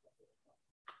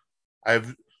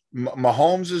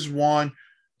 Mahomes is 1.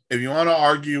 If you want to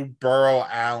argue Burrow,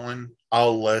 Allen,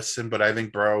 I'll listen, but I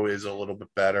think Burrow is a little bit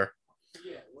better.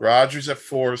 Rodgers at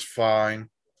 4 is fine.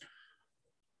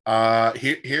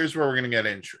 Here's where we're going to get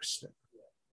interesting.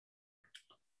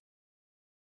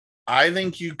 I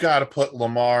think you got to put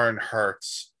Lamar and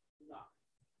Hurts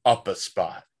up a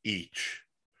spot each.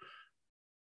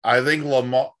 I think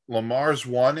Lamar's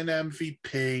won an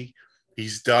MVP.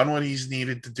 He's done what he's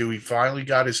needed to do. He finally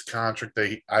got his contract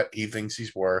that he thinks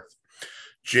he's worth.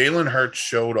 Jalen Hurts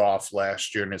showed off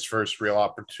last year in his first real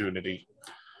opportunity.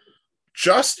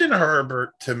 Justin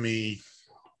Herbert, to me,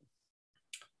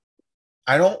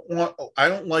 I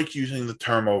don't like using the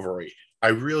term overrated. I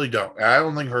really don't. I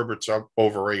don't think Herbert's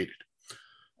overrated.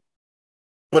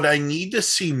 But I need to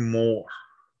see more.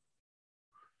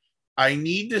 I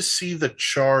need to see the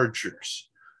Chargers,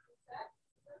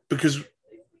 because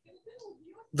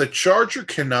the Charger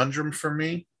conundrum for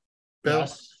me, Bill,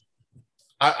 yes.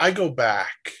 I go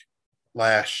back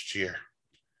last year,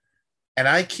 and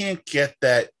I can't get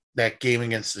that game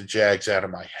against the Jags out of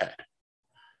my head.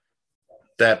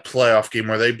 That playoff game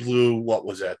where they blew, what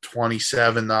was that,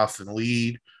 27-0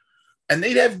 lead. And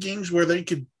they'd have games where they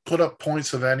could put up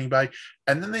points of anybody.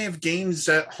 And then they have games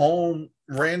at home,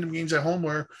 random games at home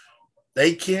where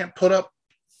they can't put up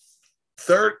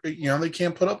they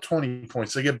can't put up 20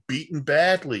 points. They get beaten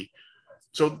badly.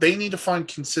 So they need to find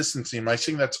consistency. Am I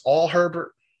saying that's all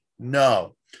Herbert?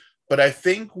 No. But I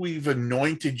think we've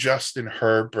anointed Justin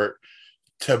Herbert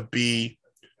to be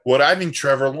what I think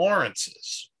Trevor Lawrence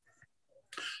is.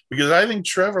 Because I think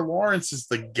Trevor Lawrence is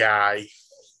the guy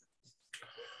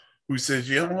who says,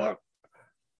 you know what?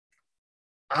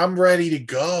 I'm ready to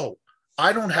go.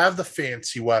 I don't have the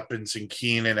fancy weapons in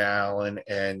Keenan Allen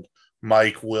and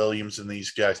Mike Williams and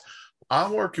these guys.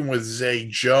 I'm working with Zay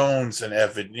Jones and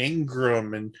Evan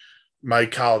Ingram and my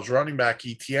college running back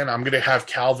ETN. I'm going to have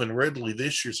Calvin Ridley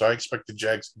this year, so I expect the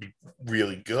Jags to be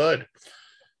really good.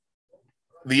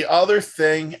 The other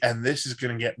thing, and this is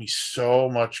going to get me so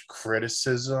much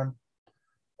criticism,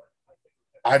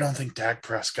 I don't think Dak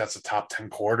Prescott's a top 10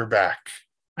 quarterback.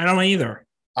 I don't either.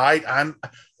 I'm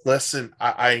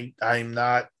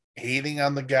not hating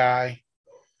on the guy,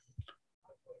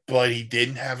 but he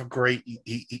didn't have a great.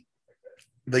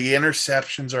 The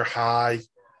interceptions are high.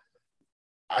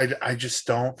 I just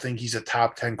don't think he's a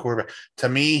top 10 quarterback. To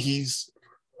me, he's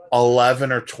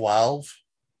 11 or 12,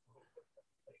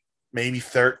 maybe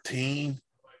 13.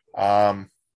 I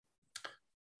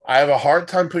have a hard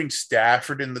time putting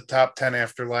Stafford in the top 10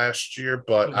 after last year,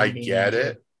 but I get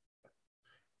it.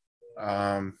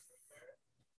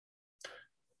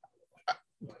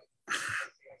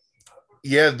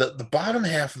 Yeah, the bottom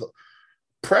half of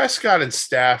Prescott and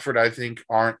Stafford, I think,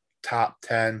 aren't top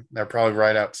 10. They're probably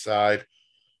right outside.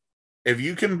 If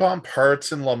you can bump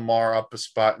Hurts and Lamar up a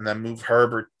spot and then move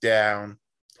Herbert down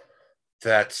to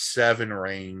that 7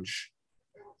 range,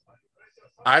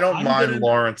 I don't mind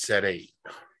Lawrence at 8.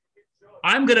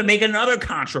 I'm going to make another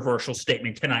controversial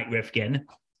statement tonight, Rifkin.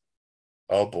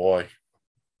 Oh, boy.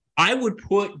 I would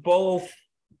put both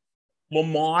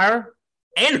Lamar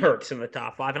and Hurts in the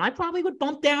top 5, and I probably would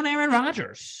bump down Aaron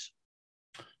Rodgers.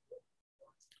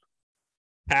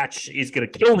 Patch is going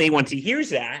to kill me once he hears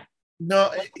that.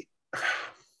 No,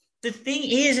 The thing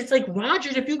is, it's like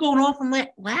Rodgers, if you're going off from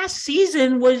last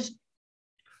season, was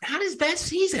not his best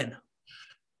season.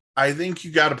 I think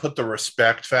you got to put the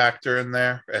respect factor in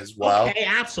there as well. Okay,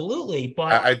 absolutely.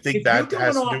 But I think if that you're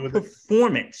has going to do off with it.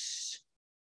 performance,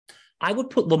 I would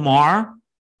put Lamar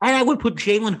and I would put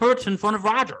Jalen Hurts in front of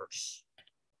Rodgers.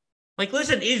 Like,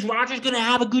 listen, is Rodgers going to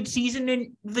have a good season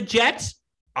in the Jets?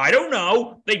 I don't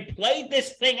know. They played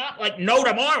this thing up like no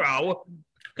tomorrow.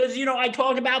 Because, I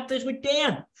talked about this with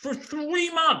Dan for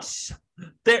 3 months.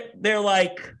 They're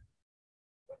like,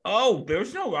 oh,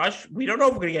 there's no rush. We don't know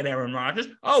if we're going to get Aaron Rodgers.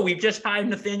 Oh, we've just hired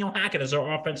Nathaniel Hackett as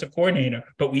our offensive coordinator,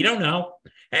 but we don't know.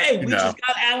 Hey, we just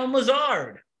got Alan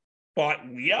Lazard, but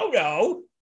we don't know.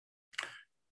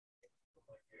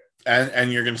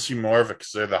 And you're going to see more of it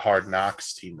because they're the Hard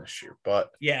Knocks team this year.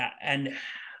 But yeah,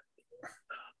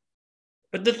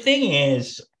 but the thing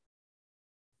is,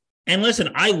 and listen,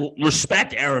 I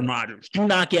respect Aaron Rodgers. Do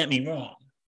not get me wrong.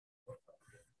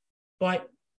 But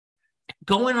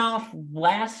going off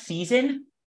last season,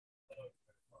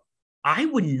 I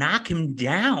would knock him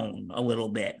down a little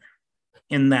bit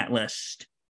in that list.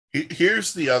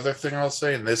 Here's the other thing I'll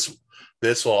say, and this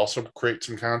will also create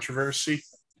some controversy.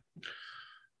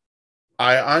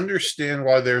 I understand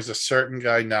why there's a certain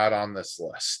guy not on this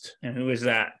list. And who is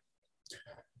that?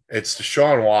 It's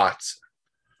Deshaun Watson,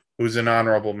 who's an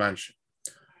honorable mention.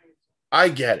 I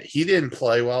get it. He didn't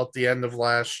play well at the end of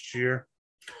last year.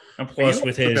 And plus,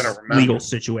 with his legal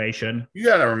situation. You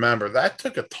got to remember, that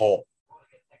took a toll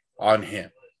on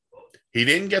him. He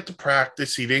didn't get to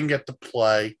practice. He didn't get to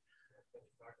play.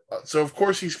 So, of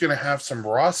course, he's going to have some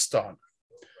rust on him.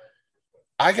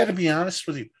 I got to be honest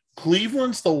with you.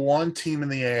 Cleveland's the one team in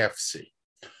the AFC.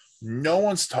 No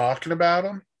one's talking about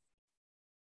them,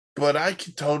 but I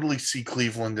could totally see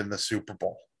Cleveland in the Super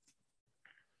Bowl.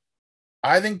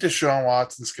 I think Deshaun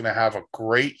Watson's going to have a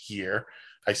great year.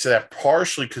 I say that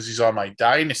partially because he's on my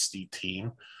dynasty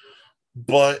team,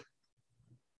 but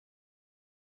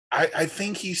I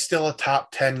think he's still a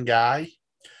top 10 guy.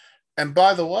 And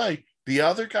by the way, the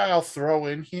other guy I'll throw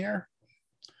in here,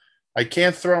 I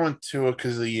can't throw into it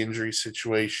because of the injury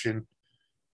situation.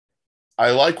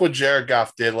 I like what Jared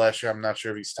Goff did last year. I'm not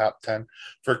sure if he's top 10.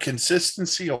 For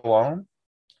consistency alone,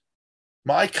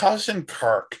 my cousin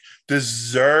Kirk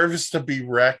deserves to be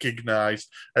recognized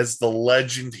as the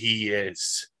legend he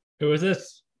is. Who is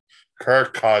this?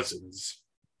 Kirk Cousins.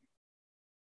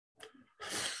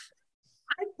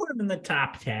 I'd put him in the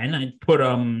top 10. I'd put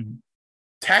him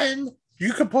 10?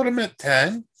 You could put him at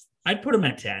 10? I'd put him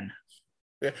at 10.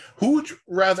 Yeah. Who would you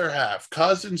rather have,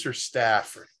 Cousins or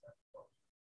Stafford?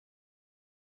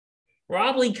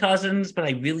 Probably Cousins, but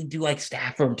I really do like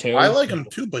Stafford too. I like him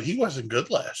too, but he wasn't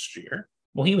good last year.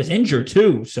 Well, he was injured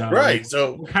too, so right.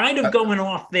 So we're kind of going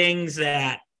off things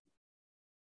that,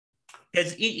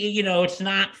 because it's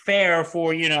not fair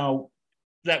for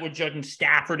that we're judging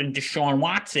Stafford and Deshaun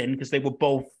Watson because they were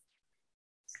both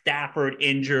Stafford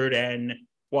injured and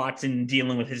Watson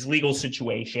dealing with his legal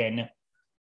situation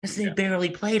because they barely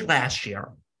played last year.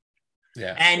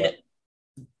 Yeah, and.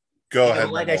 Go ahead.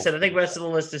 Like I said, I think the rest of the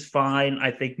list is fine.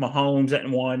 I think Mahomes at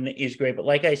 1 is great. But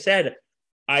like I said,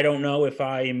 I don't know if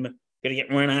I'm going to get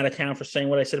run out of town for saying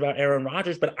what I said about Aaron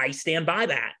Rodgers, but I stand by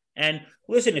that. And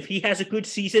listen, if he has a good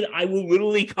season, I will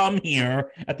literally come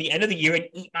here at the end of the year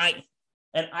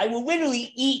and I will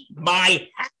literally eat my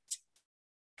hat.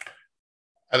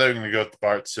 I thought you were going to go with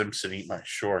Bart Simpson, eat my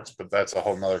shorts, but that's a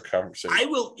whole nother conversation. I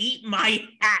will eat my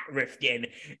hat, Rifkin.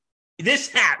 This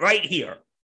hat right here.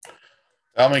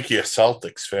 I'll make you a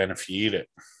Celtics fan if you eat it.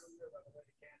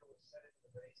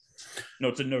 No,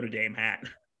 it's a Notre Dame hat.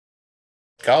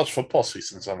 College football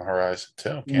season's on the horizon,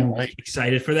 too. Can't wait.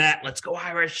 Excited for that. Let's go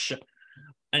Irish.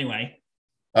 Anyway.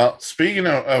 Speaking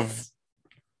of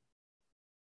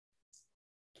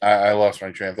I lost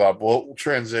my train of thought. We'll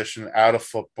transition out of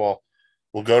football.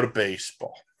 We'll go to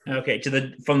baseball. Okay,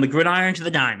 from the gridiron to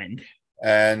the diamond.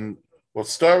 And we'll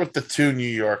start with the 2 New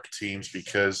York teams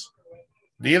because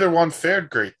neither one fared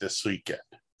great this weekend.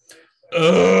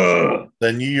 Ugh.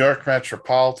 The New York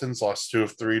Metropolitans lost 2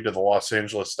 of 3 to the Los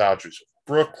Angeles Dodgers of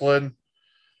Brooklyn.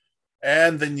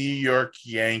 And the New York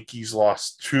Yankees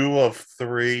lost 2 of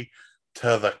 3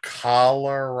 to the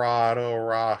Colorado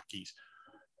Rockies.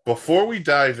 Before we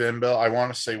dive in, Bill, I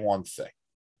want to say one thing.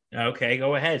 Okay,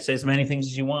 go ahead. Say as many things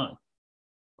as you want.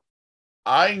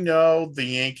 I know the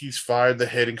Yankees fired the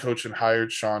hitting coach and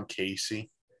hired Sean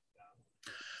Casey.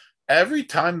 Every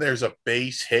time there's a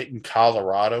base hit in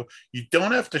Colorado, you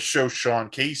don't have to show Sean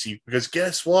Casey because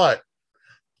guess what?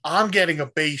 I'm getting a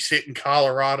base hit in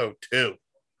Colorado too.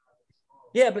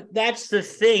 Yeah, but that's the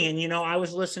thing. And, I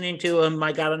was listening to him.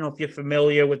 I don't know if you're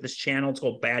familiar with this channel. It's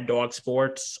called Bad Dog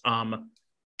Sports.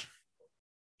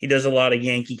 He does a lot of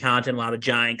Yankee content, a lot of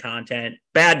Giant content.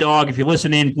 Bad Dog, if you're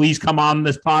listening, please come on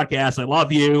this podcast. I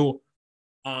love you.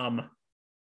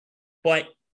 But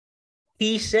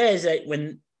he says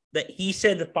that he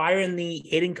said the firing the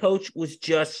hitting coach was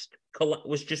just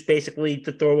basically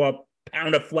to throw a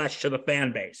pound of flesh to the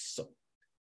fan base. So,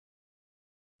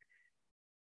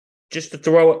 just to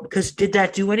throw it, because did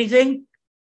that do anything?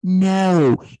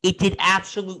 No, it did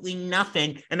absolutely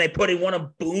nothing. And they put in one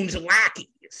of Boone's lackeys.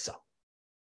 So.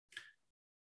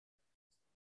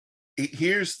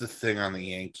 Here's the thing on the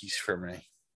Yankees for me.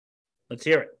 Let's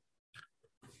hear it.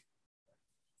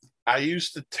 I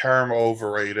use the term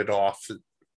overrated often.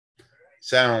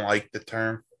 So I don't like the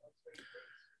term.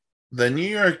 The New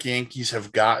York Yankees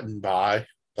have gotten by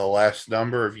the last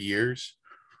number of years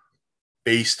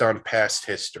based on past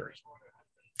history.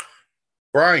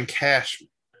 Brian Cashman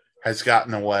has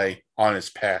gotten away on his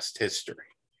past history.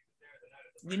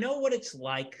 You know what it's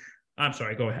like? I'm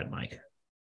sorry, go ahead, Mike.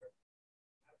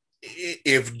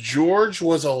 If George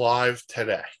was alive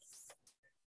today,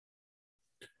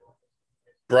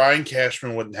 Brian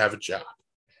Cashman wouldn't have a job.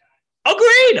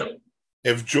 Agreed.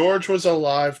 If George was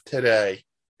alive today,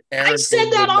 Aaron I said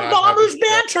Boone that on Bombers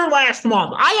Banter last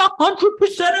month. I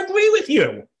 100% agree with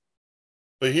you.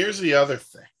 But here's the other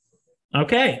thing.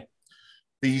 Okay.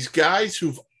 These guys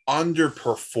who've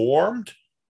underperformed,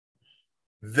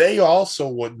 they also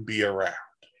wouldn't be around.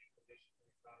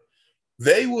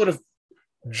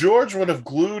 George would have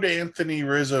glued Anthony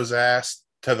Rizzo's ass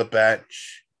to the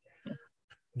bench.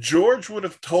 George would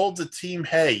have told the team,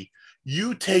 hey,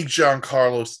 you take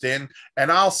Giancarlo Stanton,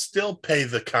 and I'll still pay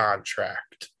the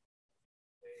contract.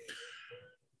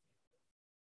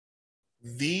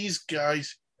 These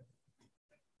guys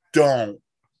don't.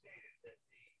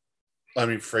 Let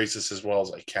me phrase this as well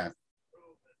as I can.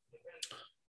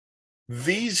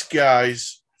 These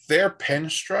guys, their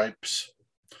pinstripes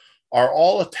are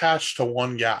all attached to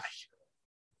one guy.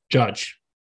 Judge.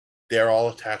 They're all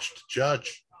attached to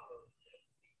Judge.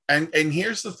 And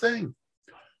here's the thing.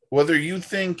 Whether you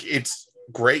think it's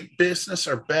great business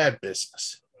or bad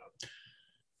business,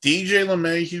 DJ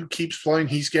LeMahieu keeps playing,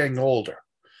 he's getting older.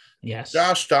 Yes.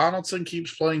 Josh Donaldson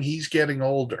keeps playing, he's getting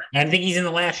older. And I think he's in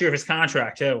the last year of his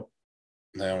contract, too.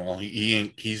 No, well,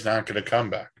 he's not going to come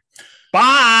back.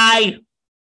 Bye!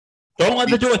 Don't let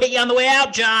the door hit you on the way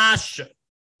out, Josh!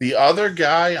 The other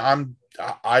guy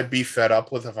I'd be fed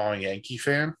up with if I'm a Yankee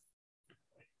fan,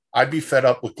 I'd be fed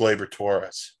up with Gleyber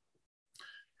Torres.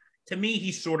 To me,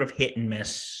 he's sort of hit and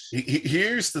miss.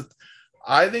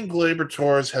 I think Gleyber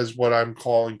Torres has what I'm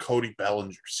calling Cody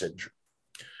Bellinger syndrome.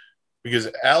 Because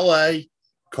LA,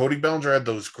 Cody Bellinger had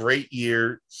those great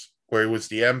years where he was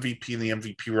the MVP and the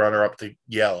MVP runner-up to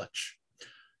Yelich.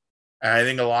 And I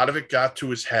think a lot of it got to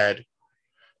his head,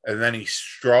 and then he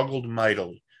struggled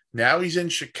mightily. Now he's in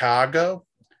Chicago,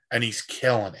 and he's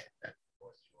killing it.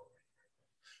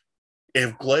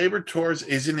 If Gleyber Torres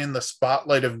isn't in the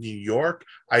spotlight of New York,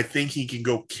 I think he can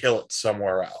go kill it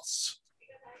somewhere else.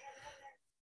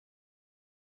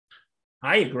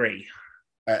 I agree.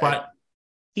 But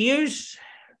here's,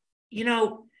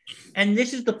 and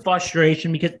this is the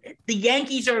frustration because the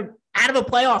Yankees are out of a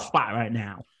playoff spot right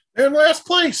now. They're in last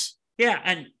place. Yeah,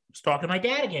 and I was talking to my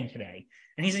dad again today.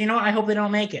 And he said, I hope they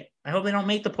don't make it. I hope they don't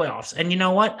make the playoffs. And you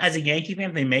know what? As a Yankee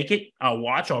fan, if they make it, I'll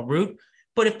watch, I'll root.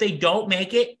 But if they don't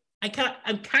make it, I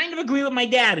kind of agree with my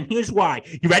dad, and here's why.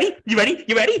 You ready?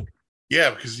 Yeah,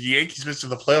 because the Yankees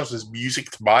missing the playoffs is music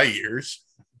to my ears.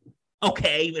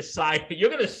 Okay,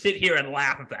 you're going to sit here and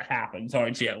laugh if that happens,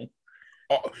 aren't you?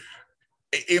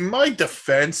 In my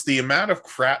defense, the amount of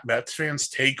crap Mets fans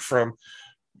take from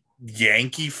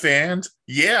Yankee fans,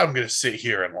 yeah, I'm going to sit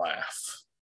here and laugh.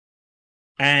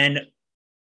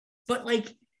 But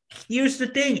here's the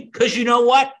thing, because you know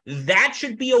what? That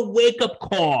should be a wake-up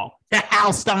call to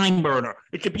Hal Steinbrenner.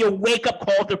 It should be a wake-up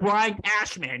call to Brian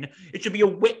Cashman. It should be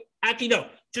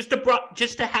just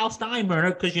to Hal Steinbrenner,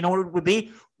 because you know what it would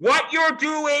be? What you're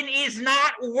doing is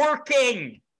not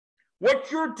working.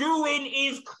 What you're doing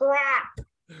is crap.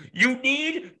 You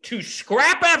need to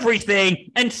scrap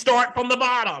everything and start from the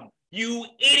bottom. You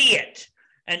idiot.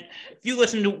 And if you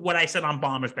listen to what I said on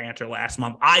Bombers Banter last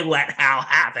month, I let Hal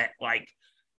have it.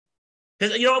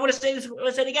 Because, I'm going to say this, I'm going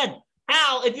to say it again.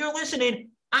 Hal, if you're listening,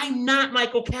 I'm not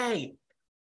Michael Kay.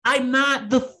 I'm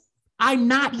not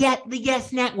yet the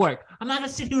Yes Network. I'm not going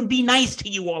to sit here and be nice to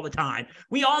you all the time.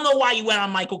 We all know why you went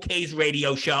on Michael Kay's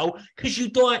radio show, because you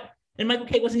thought And Michael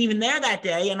Kay wasn't even there that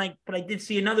day. But I did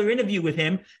see another interview with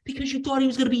him because you thought he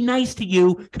was going to be nice to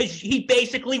you because he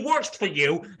basically works for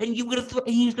you, and he's going to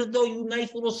throw you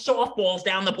nice little softballs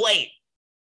down the plate.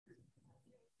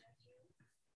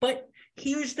 But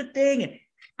here's the thing: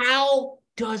 Al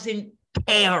doesn't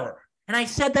care. And I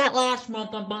said that last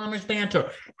month on Bombers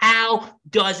Banter. Al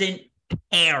doesn't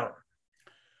care.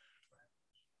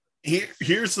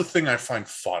 Here's the thing I find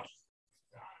funny.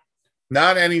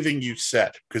 Not anything you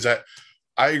said, because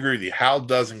I agree with you. Hal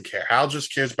doesn't care. Hal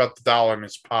just cares about the dollar in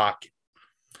his pocket.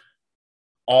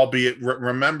 Albeit,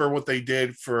 remember what they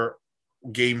did for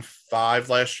Game 5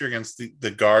 last year against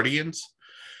the Guardians?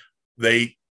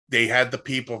 They had the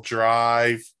people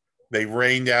drive. They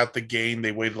rained out the game.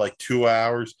 They waited like 2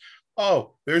 hours.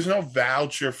 Oh, there's no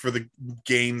voucher for the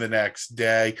game the next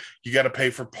day. You got to pay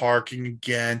for parking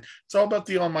again. It's all about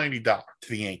the almighty dollar to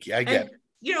the Yankee. I get it.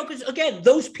 Because, again,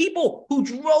 those people who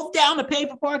drove down to pay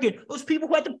for parking, those people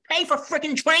who had to pay for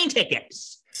freaking train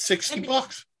tickets.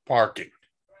 $60 parking.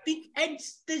 And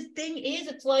the thing is,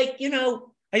 it's like, I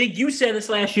think you said this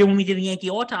last year when we did the Yankee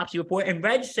autopsy report, and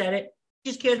Reg said it. He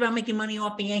just cares about making money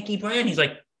off the Yankee brand. He's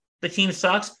like, the team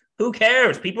sucks. Who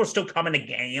cares? People are still coming to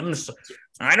games.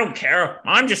 I don't care.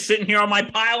 I'm just sitting here on my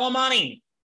pile of money.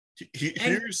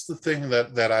 Here's the thing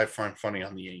that I find funny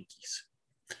on the Yankees.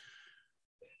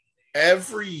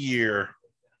 Every year,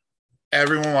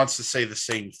 everyone wants to say the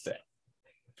same thing.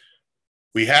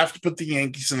 We have to put the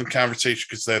Yankees in the conversation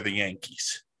because they're the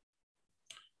Yankees.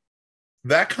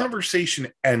 That conversation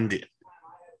ended.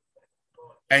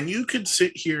 And you could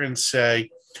sit here and say,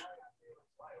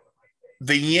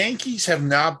 the Yankees have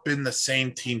not been the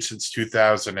same team since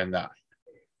 2009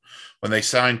 when they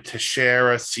signed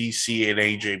Teixeira, CC, and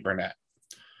AJ Burnett.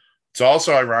 It's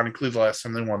also, ironically, the last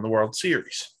time they won the World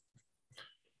Series.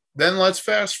 Then let's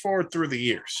fast forward through the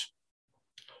years.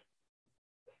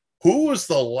 Who was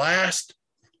the last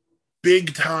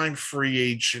big-time free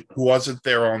agent who wasn't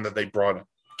their own that they brought in?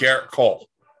 Garrett Cole.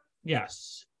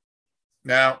 Yes.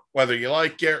 Now, whether you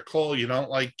like Garrett Cole, you don't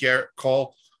like Garrett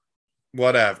Cole,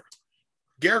 whatever.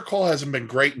 Garrett Cole hasn't been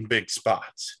great in big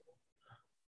spots.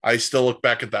 I still look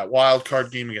back at that wild card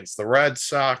game against the Red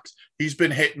Sox. He's been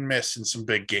hit and miss in some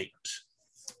big games.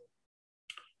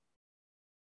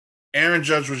 Aaron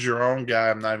Judge was your own guy.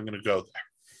 I'm not even going to go there.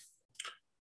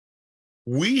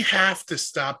 We have to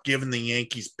stop giving the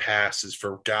Yankees passes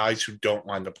for guys who don't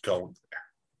wind up going there.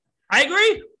 I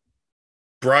agree.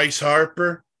 Bryce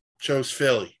Harper chose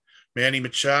Philly. Manny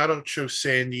Machado chose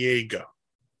San Diego.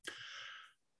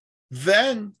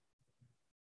 Then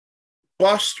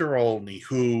Buster Olney,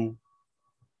 who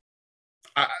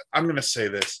I'm going to say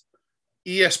this,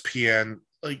 ESPN,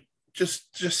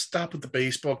 just stop with the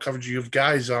baseball coverage. You have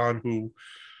guys on who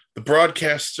the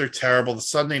broadcasts are terrible. The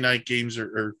Sunday night games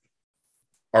are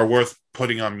worth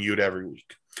putting on mute every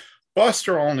week.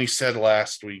 Buster Olney said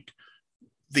last week,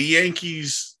 the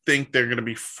Yankees think they're going to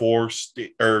be forced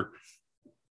or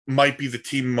might be the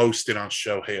team most in on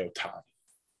Shohei Ohtani.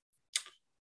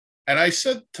 And I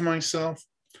said to myself,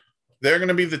 they're going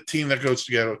to be the team that goes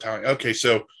to get Ohtani. Okay,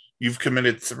 so you've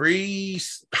committed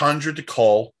 300 to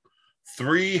Cole,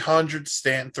 300 to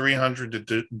Stanton, 300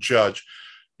 to Judge.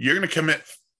 You're going to commit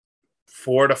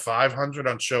 400 to 500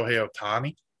 on Shohei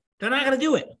Ohtani? They're not going to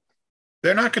do it.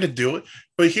 They're not going to do it.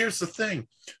 But here's the thing.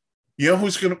 You know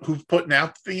who's putting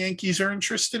out that the Yankees are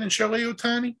interested in Shohei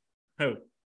Ohtani? Who?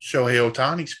 Shohei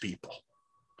Ohtani's people.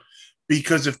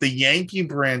 Because if the Yankee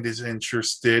brand is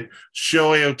interested,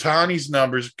 Shohei Ohtani's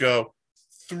numbers go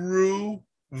through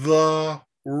the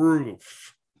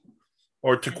roof.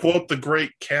 Or to quote the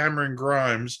great Cameron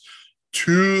Grimes,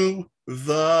 to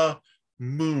the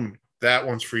moon. That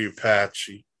one's for you,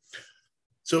 Patchy.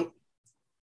 So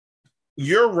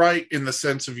you're right in the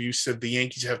sense of you said the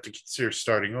Yankees have to consider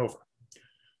starting over.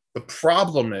 The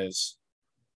problem is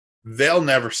they'll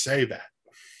never say that.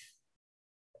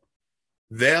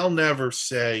 They'll never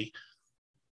say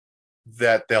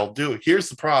that they'll do it. Here's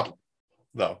the problem,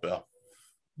 though, Bill.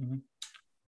 Mm-hmm.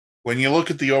 When you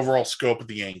look at the overall scope of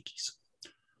the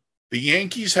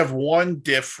Yankees have one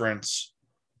difference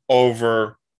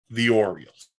over the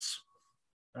Orioles.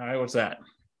 All right, what's that?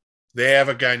 They have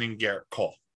a guy named Garrett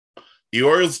Cole. The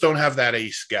Orioles don't have that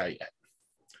ace guy yet.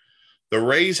 The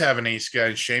Rays have an ace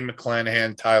guy, Shane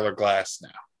McClanahan, Tyler Glass now.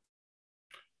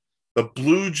 The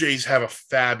Blue Jays have a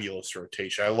fabulous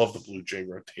rotation. I love the Blue Jay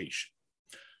rotation.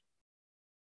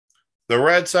 The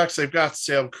Red Sox, they've got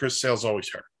Sale. Chris Sale's always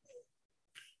hurt.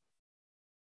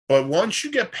 But once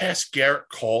you get past Garrett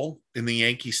Cole in the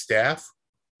Yankee staff,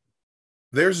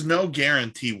 there's no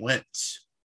guarantee wins.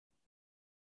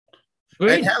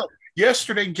 And hell,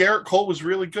 Yesterday, Garrett Cole was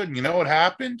really good. And you know what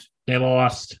happened? They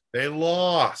lost. They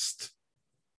lost.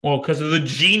 Well, because of the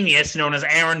genius known as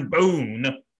Aaron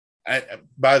Boone.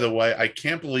 By the way, I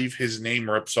can't believe his name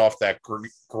rips off that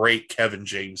great Kevin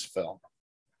James film.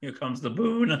 Here comes the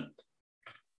Boone.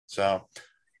 So,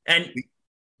 and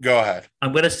go ahead.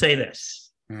 I'm going to say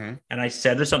this. Mm-hmm. And I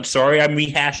said this. I'm sorry I'm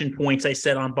rehashing points I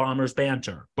said on Bombers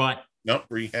Banter. But don't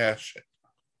rehash it.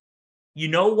 You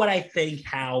know what I think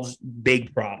Hal's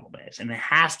big problem is, and it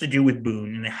has to do with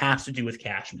Boone, and it has to do with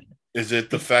Cashman. Is it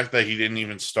the fact that he didn't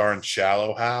even star in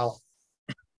Shallow Hal?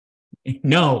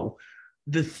 No.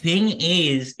 The thing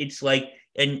is, it's like,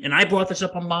 and I brought this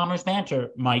up on Bombers Banter,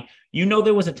 Mike. You know,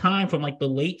 there was a time from like the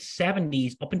late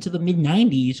 70s up into the mid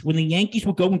 90s when the Yankees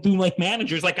were going through like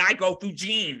managers like I go through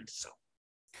jeans.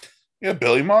 Yeah,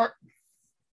 Billy Martin.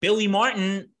 Billy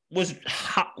Martin was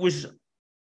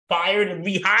fired and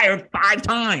rehired 5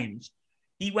 times.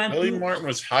 Billy Martin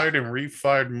was hired and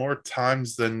refired more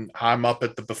times than I'm up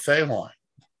at the buffet line.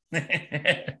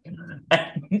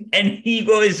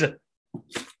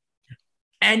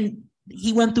 And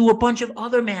he went through a bunch of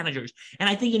other managers. And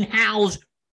I think in Hal's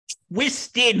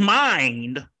twisted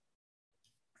mind,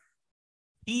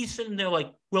 he's sitting there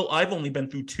like, well, I've only been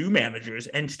through 2 managers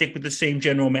and stick with the same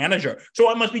general manager. So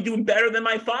I must be doing better than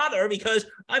my father because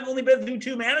I've only been through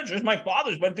 2 managers. My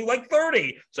father's been through like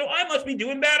 30. So I must be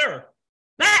doing better.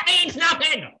 That means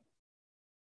nothing.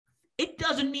 It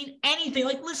doesn't mean anything.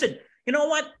 Like, listen, you know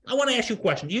what? I want to ask you a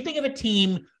question. Do you think if a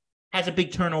team has a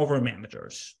big turnover of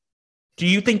managers, do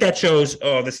you think that shows,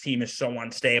 oh, this team is so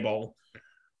unstable?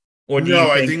 Or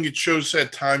no, I think it shows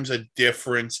at times a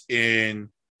difference in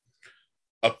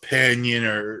opinion,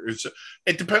 or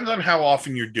it depends on how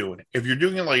often you're doing it. If you're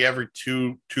doing it like every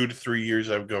 2 to 3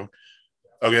 years, I would go,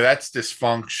 okay, that's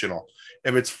dysfunctional.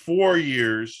 If it's 4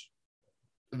 years,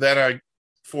 then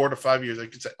 4 to 5 years, I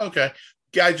could say, okay,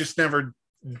 guy just never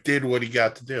did what he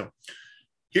got to do.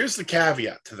 Here's the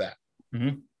caveat to that.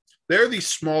 Mm-hmm. There are these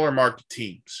smaller market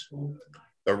teams,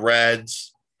 the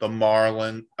Reds, the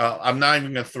Marlins. I'm not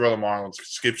even going to throw the Marlins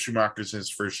because Skip Schumacher's in his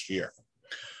first year.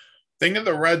 Think of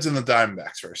the Reds and the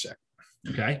Diamondbacks for a second.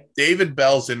 Okay. David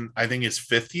Bell's in, I think, his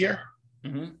 5th year.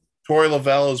 Mm-hmm. Torey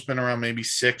Lovullo's been around maybe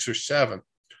 6 or 7.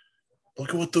 Look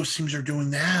at what those teams are doing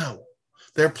now.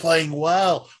 They're playing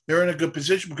well. They're in a good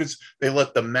position because they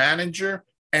let the manager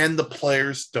and the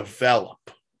players develop.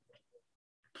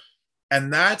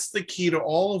 And that's the key to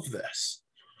all of this.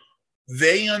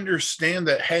 They understand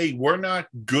that, hey, we're not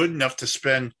good enough to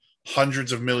spend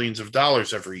hundreds of millions of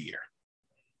dollars every year.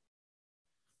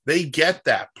 They get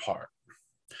that part.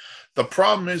 The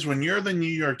problem is when you're the New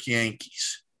York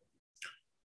Yankees,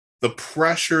 the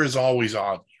pressure is always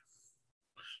on you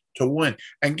to win.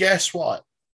 And guess what?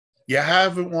 You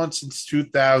haven't won since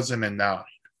 2009.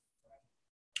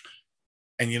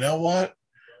 And you know what?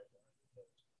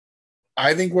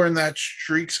 I think we're in that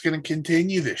streak's going to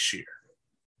continue this year.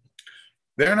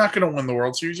 They're not going to win the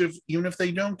World Series even if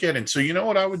they don't get in. So you know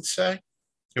what I would say?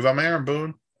 If I'm Aaron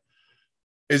Boone,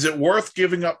 is it worth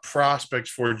giving up prospects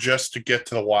for just to get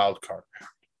to the wild card round?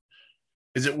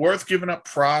 Is it worth giving up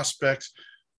prospects?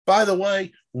 By the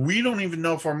way, we don't even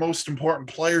know if our most important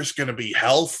player is going to be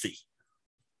healthy.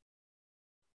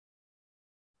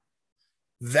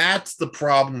 That's the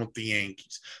problem with the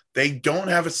Yankees. They don't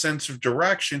have a sense of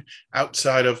direction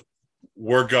outside of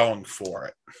we're going for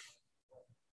it.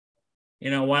 You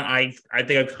know what? I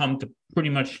think I've come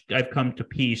to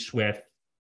peace with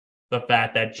the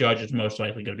fact that Judge is most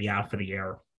likely going to be out for the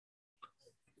year.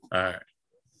 All right.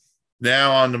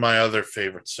 Now on to my other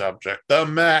favorite subject, the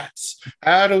Mets.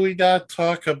 How do we not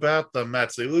talk about the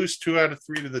Mets? They lose 2 out of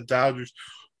 3 to the Dodgers,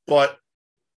 but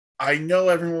I know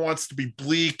everyone wants to be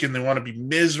bleak and they want to be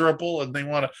miserable and they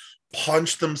want to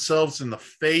punch themselves in the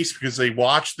face because they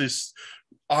watch this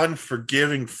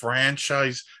unforgiving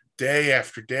franchise day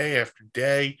after day after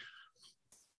day.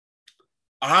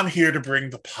 I'm here to bring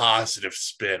the positive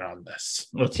spin on this.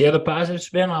 Let's hear the positive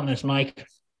spin on this, Mike.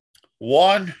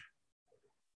 1,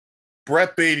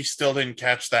 Brett Beatty still didn't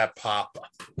catch that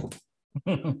pop-up.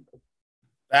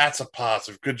 That's a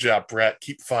positive. Good job, Brett.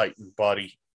 Keep fighting,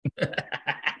 buddy.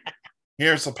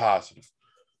 Here's the positive.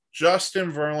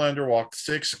 Justin Verlander walked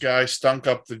 6 guys, stunk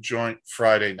up the joint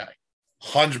Friday night.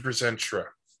 100% true.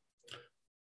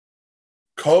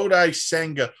 Kodai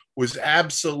Senga was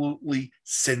absolutely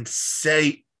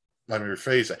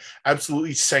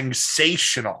absolutely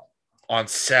sensational on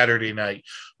Saturday night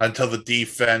until the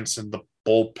defense and the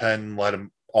bullpen let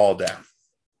him all down.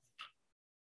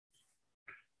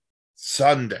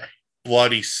 Sunday,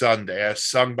 Bloody Sunday, as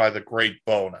sung by the great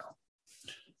Bono.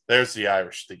 There's the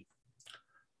Irish theme.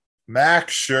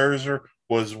 Max Scherzer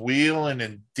was wheeling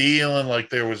and dealing like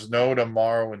there was no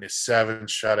tomorrow in his 7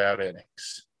 shutout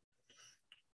innings.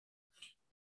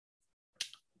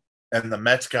 And the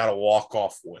Mets got a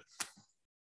walk-off win.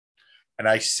 And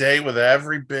I say with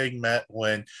every big Met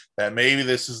win that maybe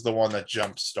this is the one that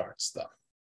jump-starts them.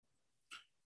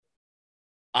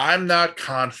 I'm not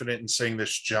confident in saying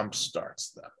this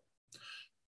jump-starts them.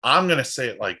 I'm going to say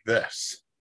it like this.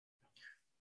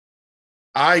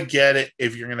 I get it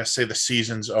if you're going to say the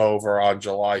season's over on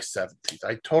July 17th.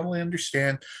 I totally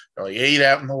understand. They're like 8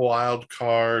 out in the wild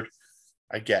card.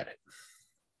 I get it.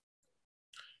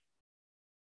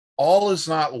 All is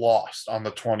not lost on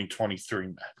the 2023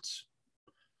 Mets.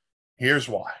 Here's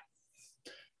why.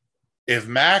 If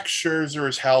Max Scherzer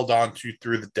is held on to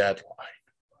through the deadline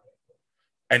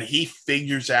and he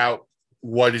figures out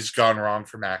what has gone wrong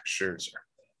for Max Scherzer,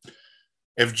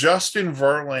 if Justin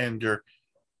Verlander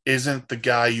isn't the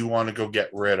guy you want to go get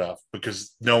rid of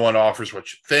because no one offers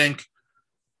what you think,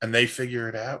 and they figure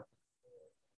it out,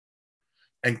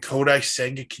 and Kodai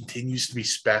Senga continues to be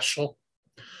special,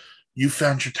 you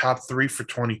found your top 3 for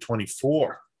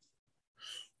 2024.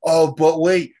 Oh, but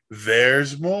wait,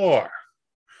 there's more.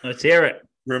 Let's hear it.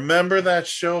 Remember that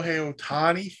Shohei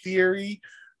Ohtani theory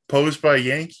posed by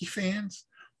Yankee fans?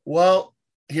 Well,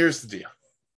 here's the deal.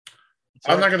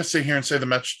 I'm not going to sit here and say the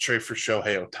Mets should trade for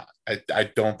Shohei Ohtani.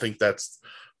 I don't think that's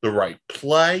the right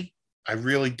play. I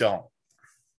really don't.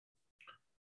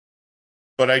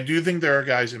 But I do think there are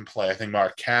guys in play. I think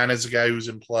Mark Canha is a guy who's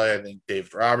in play. I think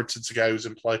David Robertson's a guy who's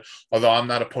in play. Although I'm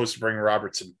not opposed to bringing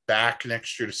Robertson back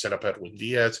next year to set up Edwin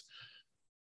Diaz.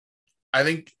 I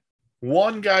think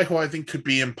one guy who I think could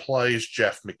be in play is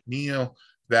Jeff McNeil.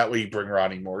 That way you bring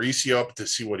Ronnie Mauricio up to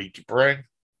see what he can bring.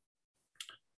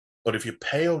 But if you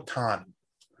pay Ohtani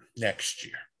next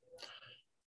year,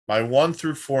 my 1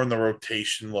 through 4 in the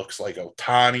rotation looks like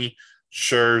Ohtani,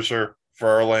 Scherzer,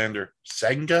 Verlander,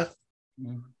 Senga.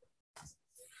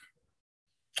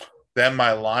 Then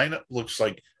my lineup looks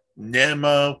like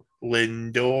Nimmo,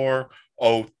 Lindor,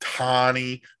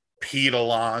 Ohtani, Pete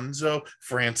Alonso,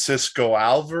 Francisco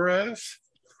Alvarez.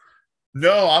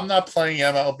 No, I'm not playing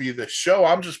MLB The Show.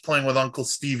 I'm just playing with Uncle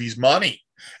Stevie's money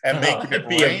and making it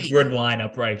be rain. a good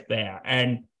lineup right there.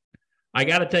 And I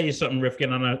got to tell you something,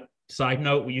 Rifkin, on a side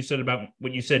note, what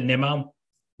you said Nimmo.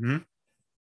 Hmm?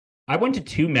 I went to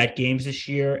 2 Met games this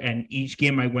year, and each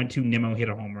game I went to, Nimmo hit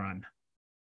a home run.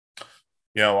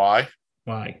 You know why?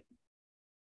 Why?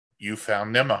 You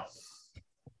found Nimmo.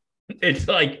 It's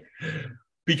like,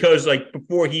 because like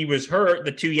before he was hurt,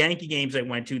 the 2 Yankee games I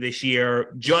went to this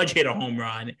year, Judge hit a home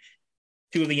run.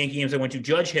 2 of the Yankee games I went to,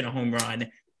 Judge hit a home run.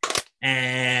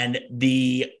 And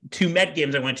the 2 Met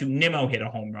games I went to, Nimmo hit a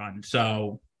home run.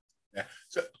 So, yeah.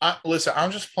 So listen,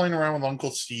 I'm just playing around with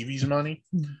Uncle Stevie's money.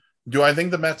 Do I think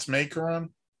the Mets make a run?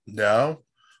 No.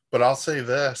 But I'll say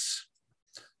this.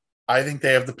 I think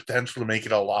they have the potential to make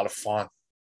it a lot of fun.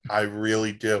 I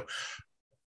really do.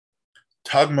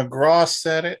 Tug McGraw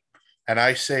said it, and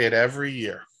I say it every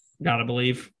year. Gotta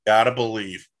believe. Gotta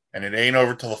believe. And it ain't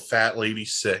over till the fat lady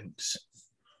sings.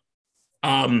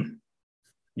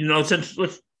 Since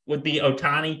with the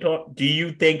Ohtani talk, do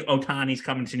you think Ohtani's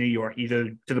coming to New York,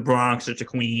 either to the Bronx or to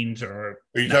Queens? Or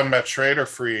are you talking about trade or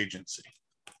free agency?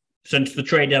 Since the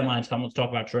trade deadline's come, let's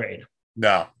talk about trade.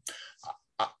 No.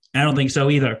 I don't think so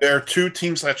either. There are 2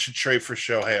 teams that should trade for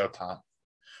Shohei Ohtani,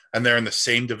 and they're in the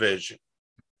same division.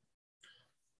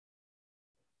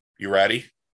 You ready?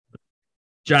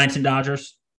 Giants and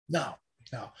Dodgers? No.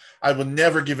 I will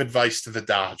never give advice to the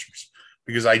Dodgers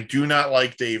because I do not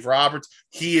like Dave Roberts.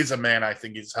 He is a man I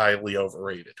think is highly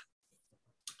overrated.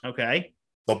 Okay.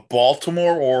 The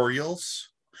Baltimore Orioles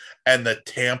and the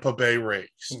Tampa Bay Rays.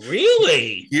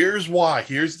 Really? Here's why.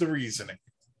 Here's the reasoning.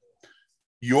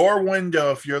 Your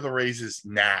window, if you're the Rays, is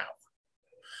now.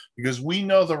 Because we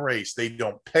know the Rays, they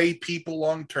don't pay people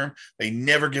long-term. They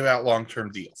never give out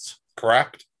long-term deals.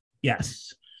 Correct?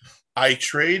 Yes. I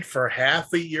trade for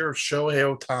half a year of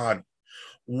Shohei Ohtani.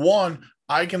 1,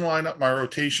 I can line up my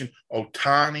rotation,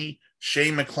 Ohtani,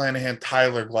 Shane McClanahan,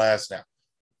 Tyler Glasnow.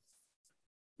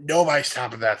 Nobody's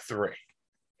top of that 3.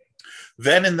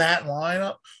 Then in that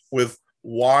lineup with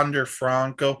Wander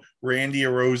Franco, Randy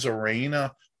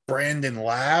Arozarena, Brandon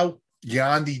Lau,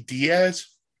 Yandy Diaz.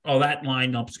 Oh, that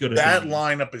lineup's good. That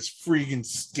lineup is freaking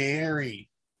scary.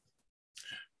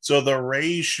 So the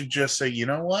Rays should just say, you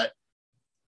know what?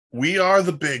 We are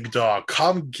the big dog.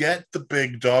 Come get the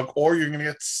big dog, or you're going to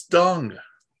get stung.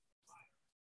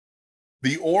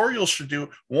 The Orioles should do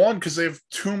 1 because they have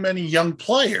too many young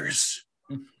players.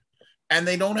 And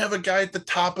they don't have a guy at the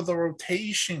top of the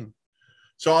rotation.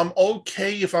 So I'm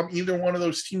okay if I'm either one of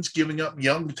those teams giving up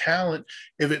young talent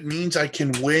if it means I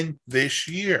can win this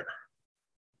year.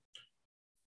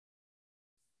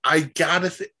 I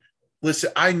gotta listen.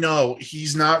 I know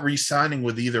he's not re-signing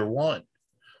with either one,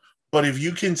 but if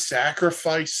you can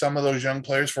sacrifice some of those young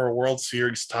players for a World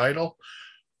Series title,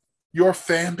 your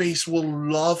fan base will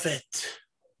love it.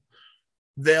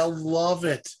 They'll love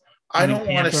it. I don't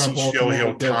want to see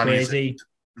Shohei Ohtani.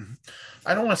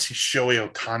 I don't want to see Shohei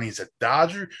Ohtani as a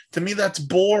Dodger. To me, that's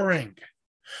boring.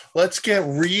 Let's get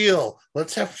real.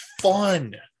 Let's have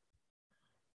fun.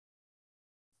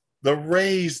 The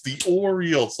Rays, the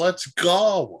Orioles, let's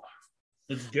go.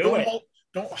 Let's do it.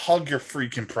 Don't hug your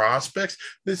freaking prospects.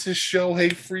 This is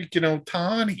Shohei freaking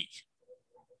Ohtani.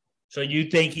 So you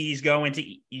think he's going to,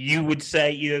 you would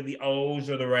say either the O's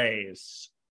or the Rays?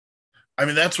 I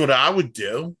mean, that's what I would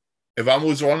do if I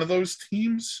was one of those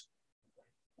teams.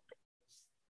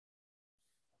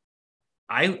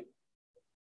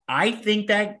 I think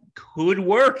that could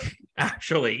work,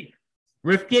 actually.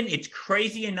 Rifkin, it's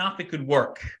crazy enough it could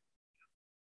work.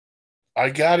 I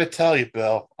got to tell you,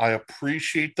 Bill, I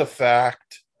appreciate the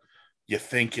fact you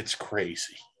think it's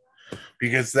crazy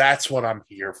because that's what I'm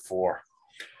here for.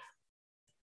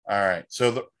 All right.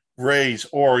 So the Rays,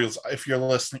 Orioles, if you're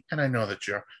listening, and I know that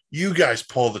you guys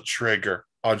pull the trigger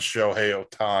on Shohei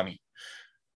Ohtani.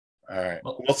 All right.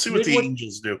 We'll see what the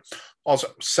Angels do. Also,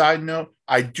 side note,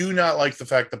 I do not like the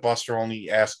fact that Buster Olney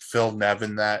asked Phil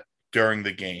Nevin that during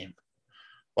the game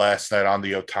last night on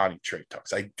the Ohtani trade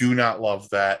talks. I do not love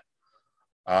that.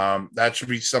 That should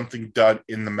be something done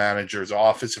in the manager's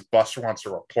office. If Buster wants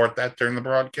to report that during the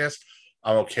broadcast,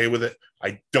 I'm okay with it.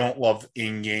 I don't love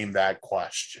in-game that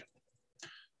question.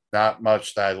 Not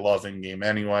much that I love in-game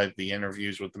anyway, the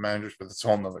interviews with the managers, but it's a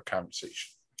whole nother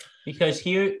conversation. Because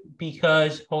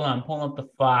hold on, I'm pulling up the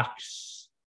Fox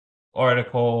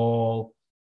article.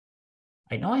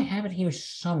 I know I have it here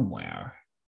somewhere.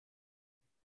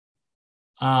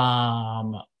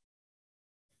 Okay.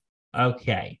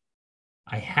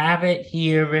 I have it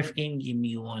here, Rifkin. Give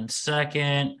me 1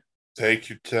 second. Take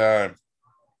your time.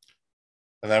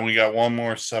 And then we got one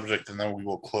more subject, and then we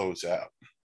will close out.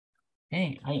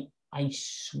 Hey, I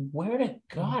swear to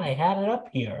God, I had it up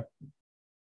here.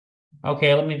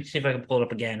 Okay, let me see if I can pull it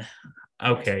up again.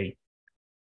 Okay.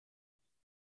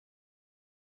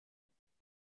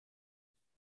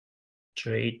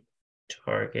 Trade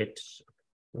targets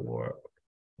for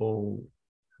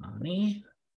Ohtani.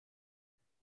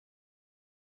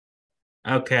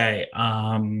 Okay.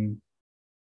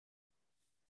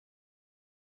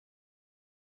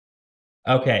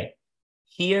 Okay.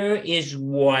 Here is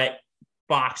what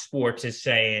Fox Sports is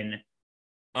saying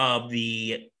of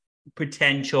the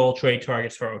potential trade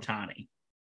targets for Ohtani.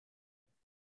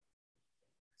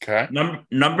 Okay.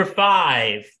 Number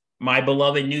 5, my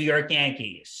beloved New York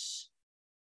Yankees.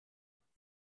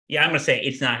 Yeah, I'm going to say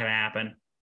it's not going to happen.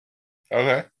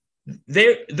 Okay.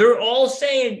 They're all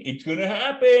saying it's going to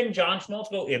happen. John Schmaltz,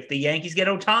 if the Yankees get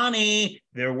Ohtani,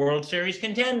 they're World Series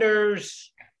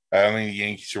contenders. I don't think the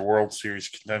Yankees are World Series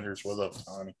contenders with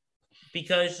Ohtani.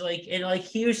 Because,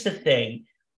 here's the thing.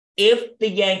 If the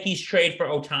Yankees trade for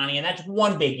Ohtani, and that's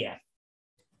one big if,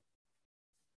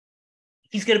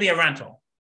 he's going to be a rental.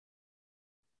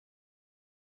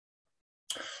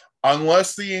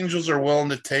 Unless the Angels are willing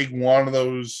to take one of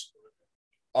those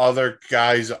other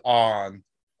guys on,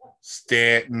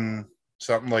 Stanton,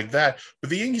 something like that. But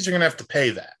the Yankees are going to have to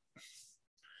pay that.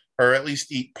 Or at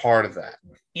least eat part of that.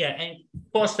 Yeah, and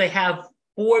plus they have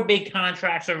 4 big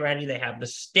contracts already. They have the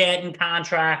Stanton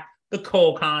contract, the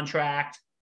Cole contract,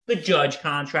 the Judge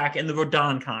contract, and the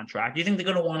Rodon contract. Do you think they're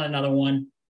going to want another one?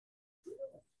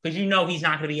 Because you know he's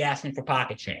not going to be asking for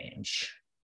pocket change.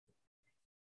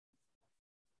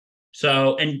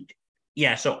 I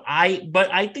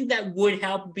think that would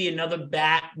help be another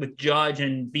bat with Judge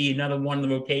and be another one in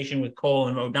the rotation with Cole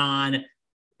and Rodon,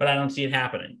 but I don't see it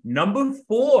happening. Number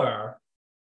 4,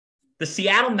 the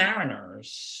Seattle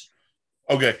Mariners.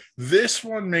 Okay, this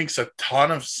one makes a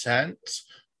ton of sense.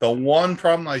 The one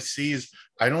problem I see is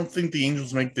I don't think the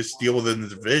Angels make this deal within the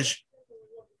division.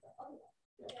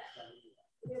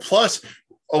 Plus,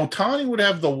 Ohtani would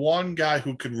have the one guy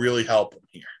who could really help him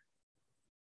here.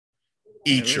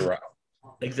 Ichiro.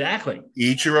 Exactly.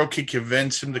 Ichiro could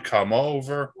convince him to come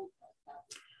over.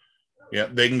 Yeah,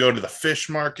 they can go to the fish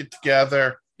market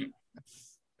together.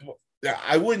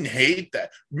 I wouldn't hate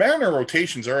that. Mariner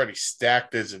rotation's already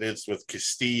stacked as it is with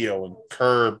Castillo and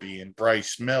Kirby and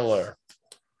Bryce Miller.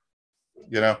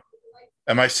 You know,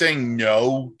 am I saying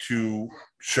no to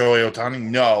Shohei Ohtani?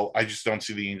 No, I just don't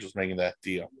see the Angels making that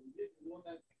deal.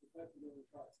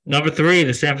 Number 3,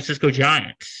 the San Francisco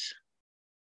Giants.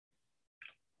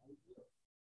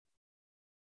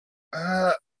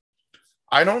 Uh,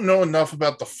 I don't know enough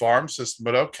about the farm system,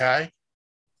 but okay.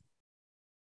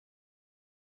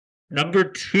 Number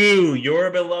 2,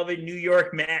 your beloved New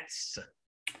York Mets.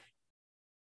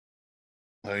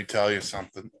 Let me tell you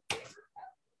something.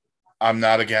 I'm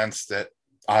not against it.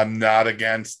 I'm not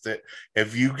against it.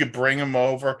 If you could bring him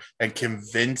over and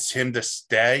convince him to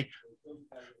stay,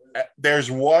 there's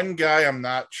one guy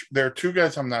there are two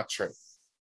guys I'm not trading.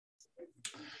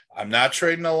 I'm not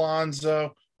trading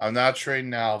Alonso. I'm not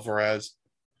trading Alvarez.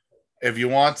 If you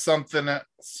want something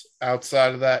else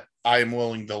outside of that, I am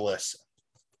willing to listen.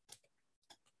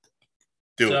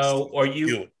 Do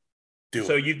it.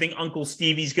 You think Uncle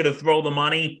Stevie's going to throw the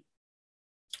money?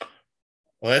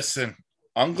 Listen,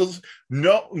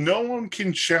 no one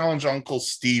can challenge Uncle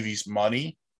Stevie's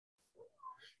money.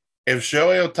 If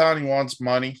Shohei Ohtani wants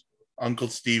money, Uncle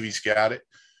Stevie's got it.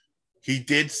 He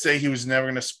did say he was never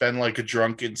going to spend like a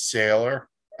drunken sailor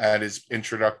at his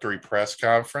introductory press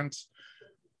conference,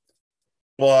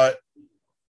 but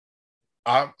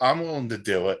I'm willing to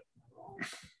do it.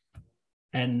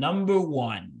 And number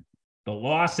 1, the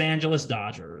Los Angeles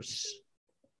Dodgers.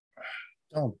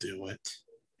 Don't do it.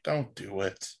 Don't do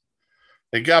it.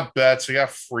 They got Betts. They got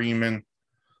Freeman.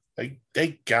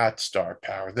 They got star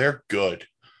power. They're good.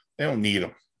 They don't need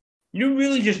them. You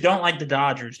really just don't like the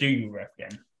Dodgers, do you,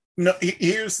 Rifkin? No,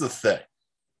 here's the thing.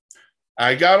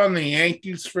 I got on the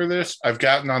Yankees for this. I've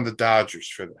gotten on the Dodgers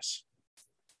for this.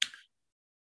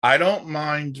 I don't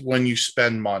mind when you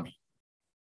spend money.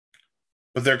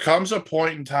 But there comes a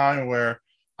point in time where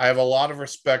I have a lot of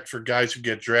respect for guys who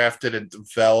get drafted and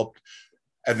developed,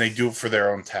 and they do it for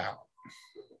their own talent.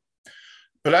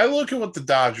 But I look at what the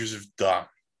Dodgers have done,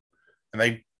 and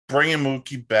they bring in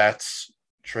Mookie Betts,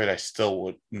 trade I still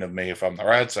wouldn't have made if I'm the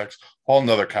Red Sox, whole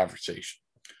nother conversation.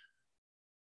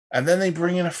 And then they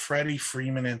bring in a Freddie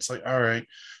Freeman, and it's like, all right.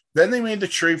 Then they made the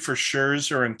trade for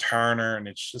Scherzer and Turner, and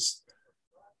it's just,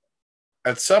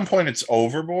 at some point, it's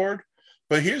overboard.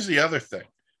 But here's the other thing.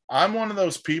 I'm one of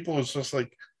those people who's just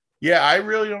like, yeah, I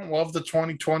really don't love the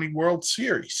 2020 World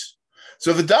Series.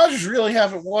 So the Dodgers really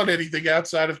haven't won anything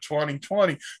outside of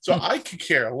 2020. So I could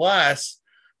care less.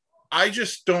 I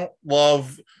just don't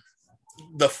love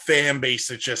the fan base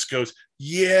that just goes,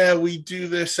 yeah, we do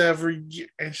this every year.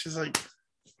 And it's just like,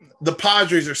 the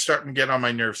Padres are starting to get on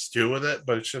my nerves too with it.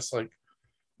 But it's just like,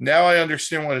 now I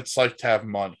understand what it's like to have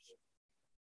money.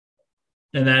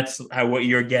 And that's what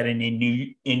you're getting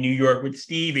in New York with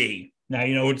Stevie. Now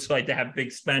you know what it's like to have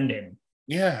big spending.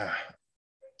 Yeah.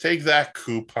 Take that,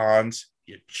 coupons,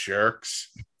 you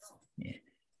jerks. Yeah.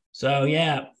 So,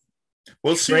 yeah.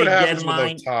 We'll see what happens with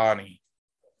Ohtani.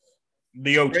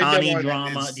 The Ohtani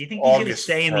drama. Do you think he's going to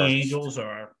stay in the Angels?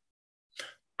 Or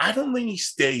I don't think he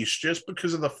stays just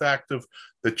because of the fact of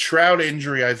the Trout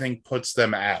injury, I think, puts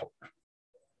them out.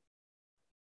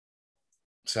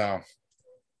 So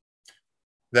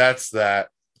that's that.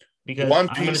 Because One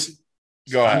piece.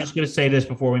 Go ahead. I'm just going to say this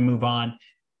before we move on.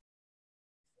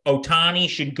 Ohtani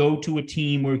should go to a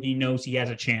team where he knows he has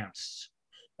a chance.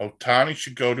 Ohtani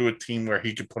should go to a team where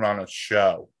he can put on a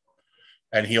show.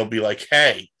 And he'll be like,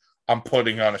 hey, I'm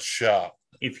putting on a show.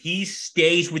 If he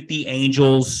stays with the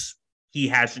Angels,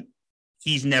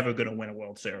 he's never going to win a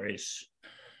World Series.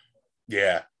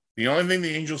 Yeah. The only thing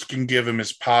the Angels can give him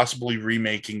is possibly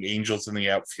remaking Angels in the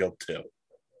Outfield too.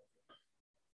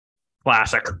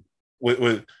 Classic.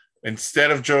 With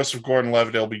instead of Joseph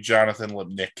Gordon-Levitt, it'll be Jonathan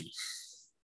Lipnicki.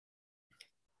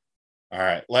 All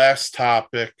right, last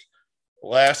topic.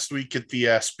 Last week at the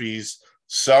ESPYs,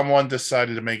 someone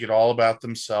decided to make it all about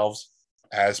themselves,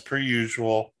 as per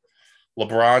usual.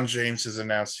 LeBron James has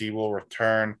announced he will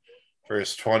return for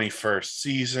his 21st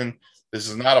season. This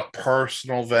is not a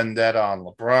personal vendetta on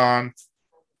LeBron.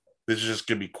 This is just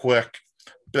going to be quick.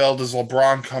 Bill, does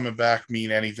LeBron coming back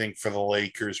mean anything for the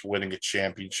Lakers winning a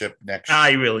championship next year?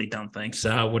 I really don't think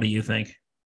so. What do you think?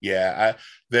 Yeah,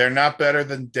 they're not better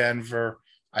than Denver.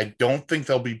 I don't think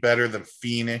they'll be better than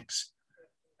Phoenix.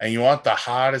 And you want the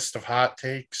hottest of hot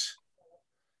takes?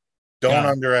 Don't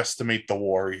underestimate the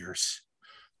Warriors.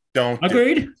 Don't.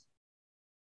 Agreed.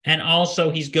 And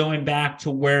also, he's going back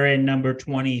to wearing number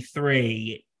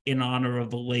 23 in honor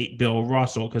of the late Bill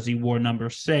Russell because he wore number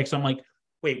 6. I'm like,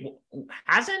 wait,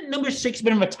 hasn't number 6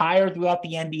 been retired throughout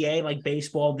the NBA like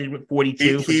baseball did with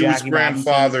 42? He was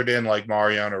grandfathered in like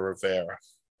Mariano Rivera.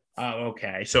 Oh,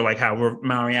 okay. So like how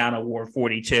Mariano wore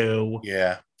 42.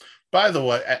 Yeah. By the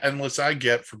way, unless I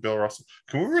get for Bill Russell,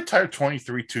 can we retire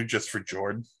 23 too just for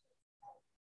Jordan?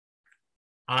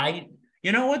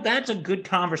 You know what? That's a good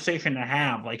conversation to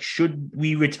have. Like, should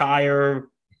we retire?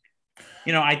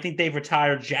 You know, I think they've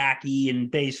retired Jackie in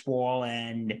baseball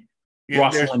and, There's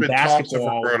Russell in been talks of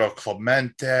basketball. Roberto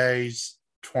Clemente's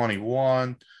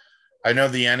 21. I know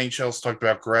the NHL's talked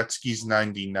about Gretzky's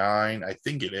 99. I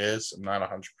think it is. I'm not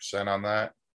 100% on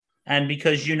that. And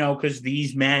because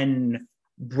these men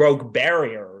broke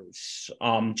barriers,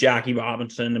 Jackie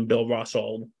Robinson and Bill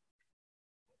Russell.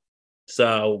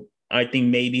 So I think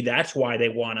maybe that's why they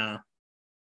want to,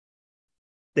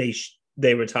 they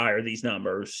retire these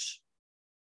numbers.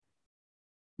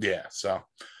 Yeah, so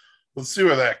let's see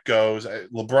where that goes.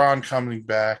 LeBron coming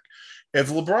back. If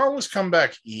LeBron was come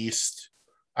back East,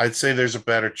 I'd say there's a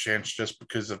better chance just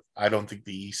because I don't think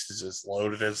the East is as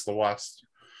loaded as the West.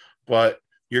 But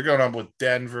you're going up with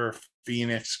Denver,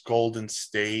 Phoenix, Golden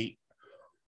State,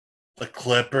 the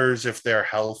Clippers, if they're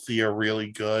healthy, are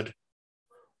really good.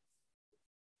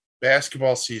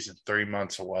 Basketball season 3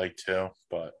 months away too,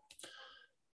 but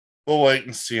we'll wait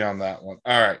and see on that one.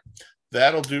 All right.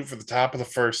 That'll do for the top of the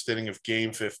first inning of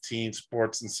Game 15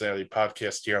 Sports Insanity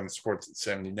podcast here on the Sports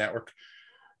Insanity Network.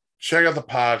 Check out the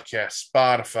podcast,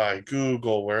 Spotify,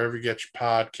 Google, wherever you get your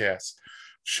podcasts.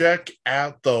 Check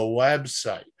out the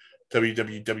website,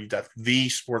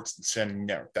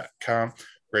 www.thesportsinsanitynetwork.com.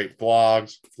 Great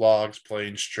blogs, vlogs,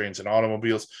 planes, trains, and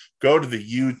automobiles. Go to the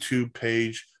YouTube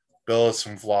page. Bill has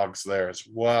some vlogs there as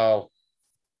well.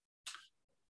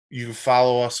 You can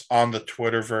follow us on the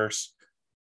Twitterverse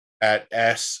at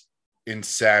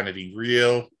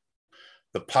SInsanityReal.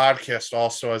 The podcast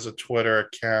also has a Twitter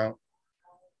account.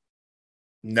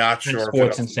 Not sure if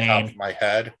it's off the top of my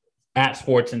head. At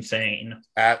Sports Insane.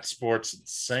 At Sports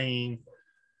Insane.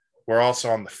 We're also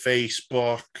on the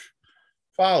Facebook.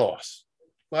 Follow us.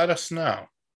 Let us know.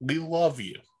 We love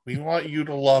you. We want you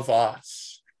to love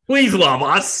us. Please love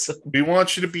us. We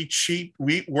want you to be cheap.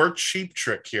 We're Cheap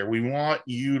Trick here. We want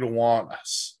you to want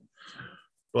us.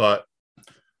 But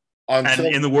and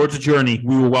in the words of Journey,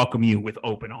 we will welcome you with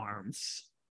open arms.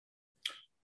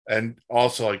 And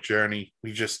also, like Journey,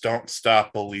 we just don't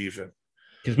stop believing.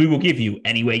 Because we will give you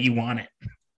any way you want it.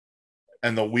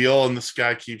 And the wheel in the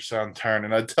sky keeps on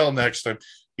turning. Until next time,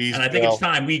 I think it's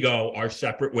time we go our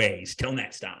separate ways. Till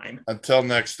next time. Until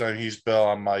next time, he's Bill.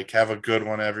 I'm Mike. Have a good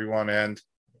one, everyone, and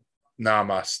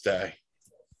namaste.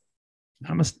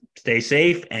 Namaste. Stay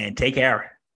safe and take care.